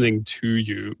not listening to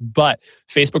you, but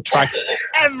Facebook tracks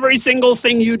every single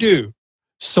thing you do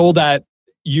so that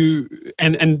you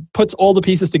and puts all the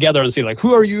pieces together and see like,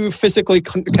 who are you physically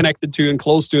connected to and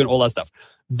close to and all that stuff.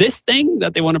 This thing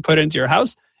that they want to put into your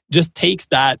house just takes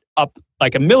that up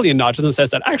like a million notches and says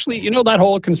that actually, that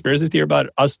whole conspiracy theory about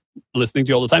us listening to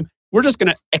you all the time, we're just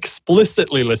going to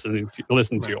explicitly listen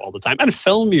to you all the time and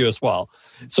film you as well.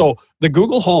 So the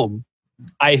Google Home,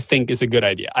 I think, is a good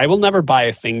idea. I will never buy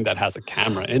a thing that has a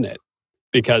camera in it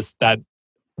because that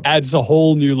adds a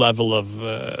whole new level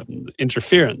of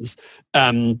interference.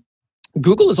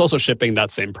 Google is also shipping that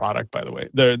same product, by the way.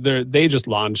 They just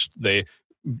launched the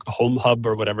Home Hub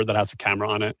or whatever that has a camera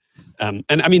on it. And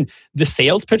I mean, the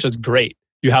sales pitch is great.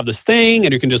 You have this thing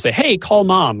and you can just say, hey, call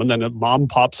mom. And then a mom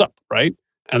pops up, right?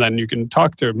 And then you can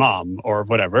talk to mom or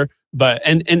whatever. But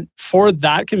and for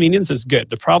that convenience is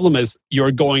good. The problem is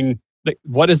you're going,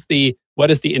 what is the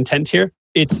intent here?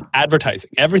 It's advertising.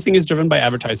 Everything is driven by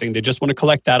advertising. They just want to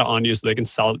collect data on you so they can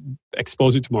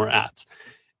expose you to more ads.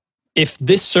 If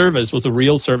this service was a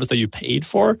real service that you paid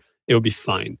for, it would be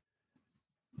fine.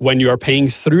 When you are paying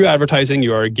through advertising,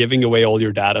 you are giving away all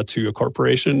your data to a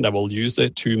corporation that will use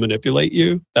it to manipulate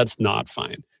you. That's not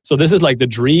fine. So this is like the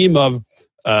dream of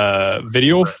the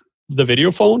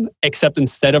video phone, except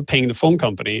instead of paying the phone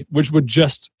company, which would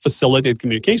just facilitate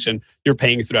communication, you're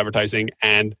paying through advertising,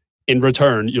 and in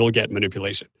return, you'll get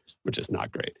manipulation, which is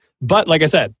not great. But like I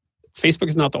said, Facebook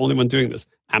is not the only one doing this.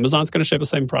 Amazon's going to ship the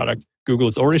same product. Google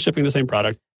is already shipping the same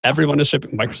product. Everyone is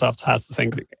shipping. Microsoft has the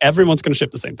thing. Everyone's going to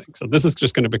ship the same thing. So this is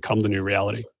just going to become the new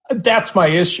reality. That's my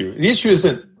issue. The issue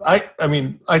isn't, I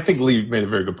think Lee made a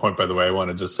very good point, by the way. I want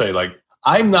to just say, like,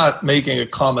 I'm not making a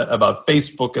comment about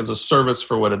Facebook as a service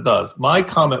for what it does. My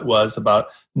comment was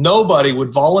about nobody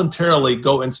would voluntarily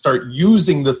go and start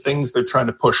using the things they're trying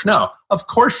to push. Now, of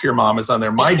course your mom is on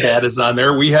there. My dad is on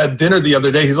there. We had dinner the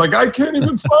other day. He's like, I can't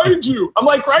even find you. I'm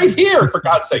like, right here, for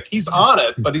God's sake. He's on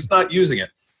it, but he's not using it.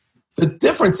 The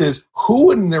difference is who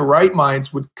in their right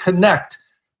minds would connect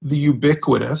the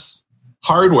ubiquitous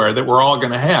hardware that we're all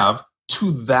going to have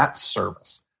to that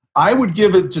service. I would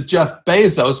give it to Jeff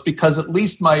Bezos because at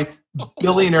least my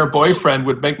billionaire boyfriend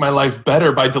would make my life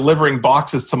better by delivering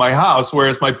boxes to my house,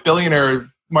 whereas my billionaire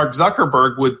Mark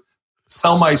Zuckerberg would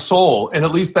sell my soul. And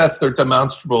at least that's their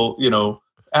demonstrable,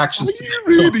 actions. Are you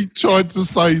really trying to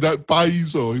say that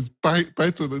Bezos is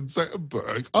better than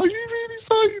Zuckerberg? Are you really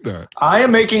saying that? I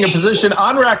am making a position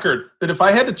on record that if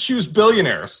I had to choose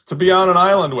billionaires to be on an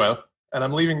island with, and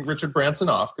I'm leaving Richard Branson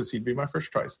off because he'd be my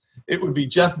first choice, it would be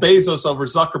Jeff Bezos over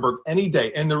Zuckerberg any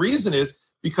day. And the reason is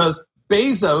because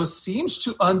Bezos seems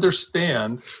to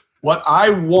understand what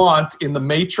I want in the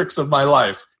matrix of my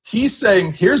life. He's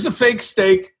saying, here's a fake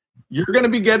steak. You're going to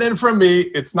be getting it from me.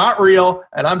 It's not real.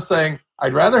 And I'm saying,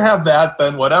 I'd rather have that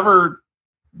than whatever,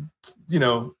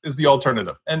 is the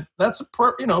alternative. And that's a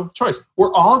choice.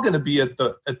 We're all going to be at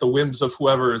the whims of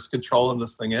whoever is controlling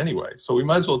this thing anyway. So we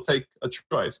might as well take a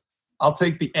choice. I'll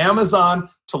take the Amazon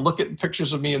to look at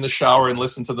pictures of me in the shower and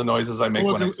listen to the noises I make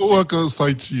when I sleep. All I've got to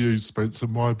say to you, Spencer,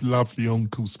 my lovely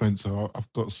Uncle Spencer,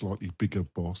 I've got a slightly bigger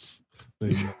boss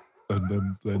than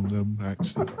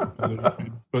actually.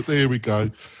 But there we go.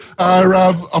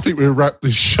 I think we'll wrap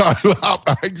this show up,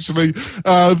 actually.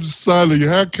 Sally,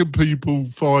 how can people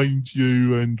find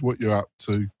you and what you're up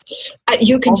to?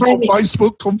 You can find me on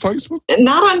Facebook.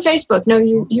 Not on Facebook. No,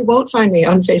 you won't find me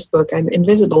on Facebook. I'm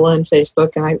invisible on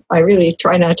Facebook, and I really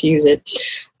try not to use it.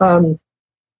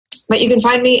 But you can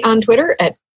find me on Twitter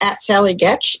at Sally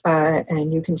Getch,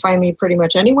 and you can find me pretty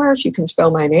much anywhere if you can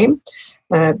spell my name,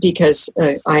 because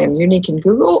I am unique in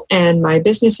Google, and my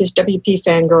business is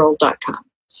WPFangirl.com.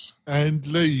 And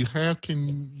Lee, how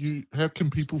can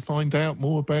people find out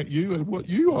more about you and what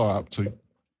you are up to?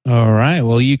 All right.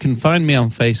 Well, you can find me on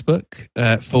Facebook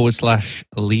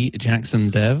 /Lee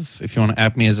Jackson Dev. If you want to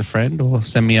add me as a friend or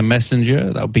send me a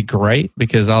messenger, that would be great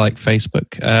because I like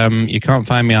Facebook. You can't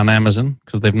find me on Amazon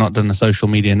because they've not done a social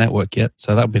media network yet.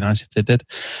 So that would be nice if they did.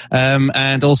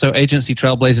 And also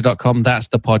agencytrailblazer.com. That's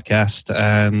the podcast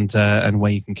and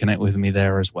where you can connect with me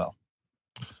there as well.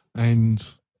 And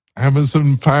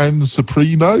Amazon fan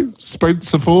Soprano,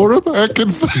 Spencer Forum. How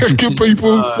can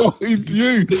people find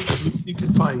you? You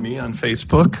can find me on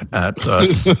Facebook at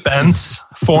Spence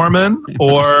Foreman,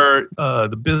 or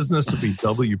the business would be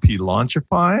WP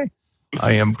Launchify.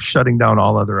 I am shutting down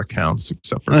all other accounts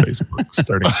except for Facebook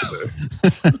starting today.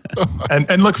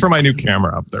 And look for my new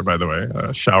camera up there, by the way.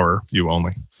 Shower view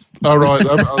only. All right.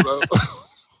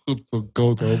 Oh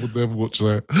God, I would never watch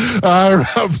that.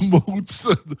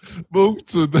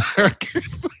 Moulton.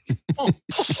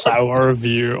 Sour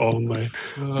view only.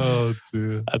 Oh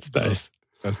dear, that's nice.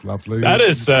 That's lovely. That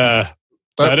is that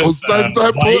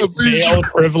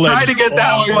privilege. Try to get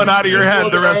that one out of your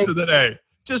head the rest of the day.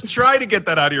 Just try to get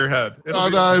that out of your head.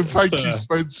 Thank you,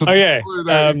 Spencer. Okay,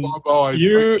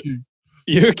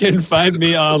 you can find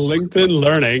me on LinkedIn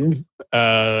Learning.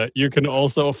 You can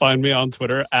also find me on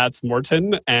Twitter at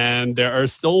Morton. And there are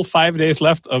still 5 days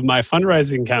left of my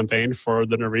fundraising campaign for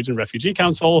the Norwegian Refugee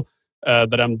Council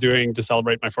that I'm doing to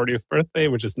celebrate my 40th birthday,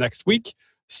 which is next week.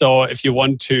 So if you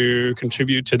want to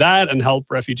contribute to that and help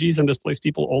refugees and displaced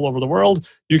people all over the world,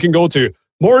 you can go to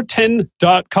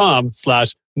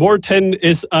morten.com/Morten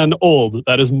is an old.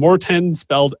 That is Morten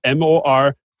spelled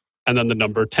MOR and then the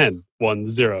number 10,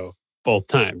 10, both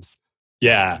times.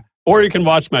 Yeah. Or you can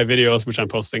watch my videos, which I'm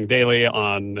posting daily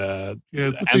on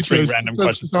answering random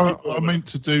questions. I meant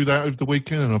to do that over the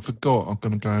weekend and I forgot. I'm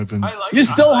going to go over and... You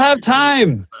still have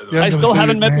time. I still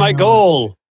haven't met my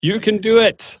goal. You can do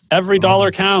it. Every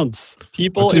dollar counts.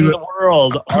 People in the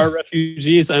world are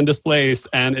refugees and displaced,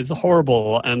 and it's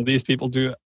horrible. And these people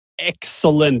do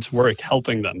excellent work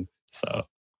helping them. So...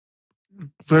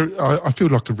 I feel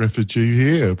like a refugee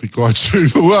here, to be quite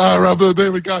truthful.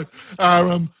 There we go.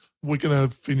 We're going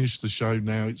to finish the show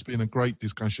now. It's been a great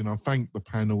discussion. I thank the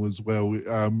panel as well.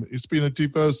 It's been a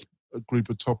diverse group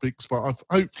of topics, but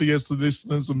hopefully as the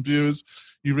listeners and viewers,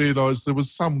 you realise there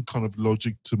was some kind of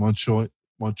logic to my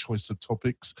my choice of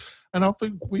topics. And I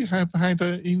think we have had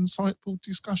an insightful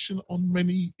discussion on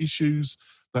many issues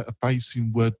that are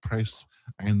facing WordPress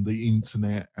and the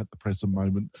internet at the present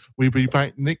moment. We'll be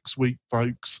back next week,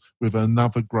 folks, with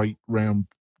another great round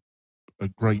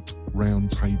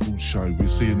table show. We'll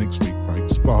see you next week,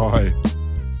 folks. Bye.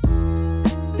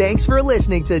 Thanks for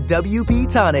listening to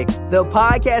WP Tonic, the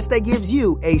podcast that gives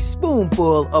you a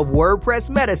spoonful of WordPress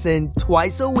medicine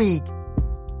twice a week.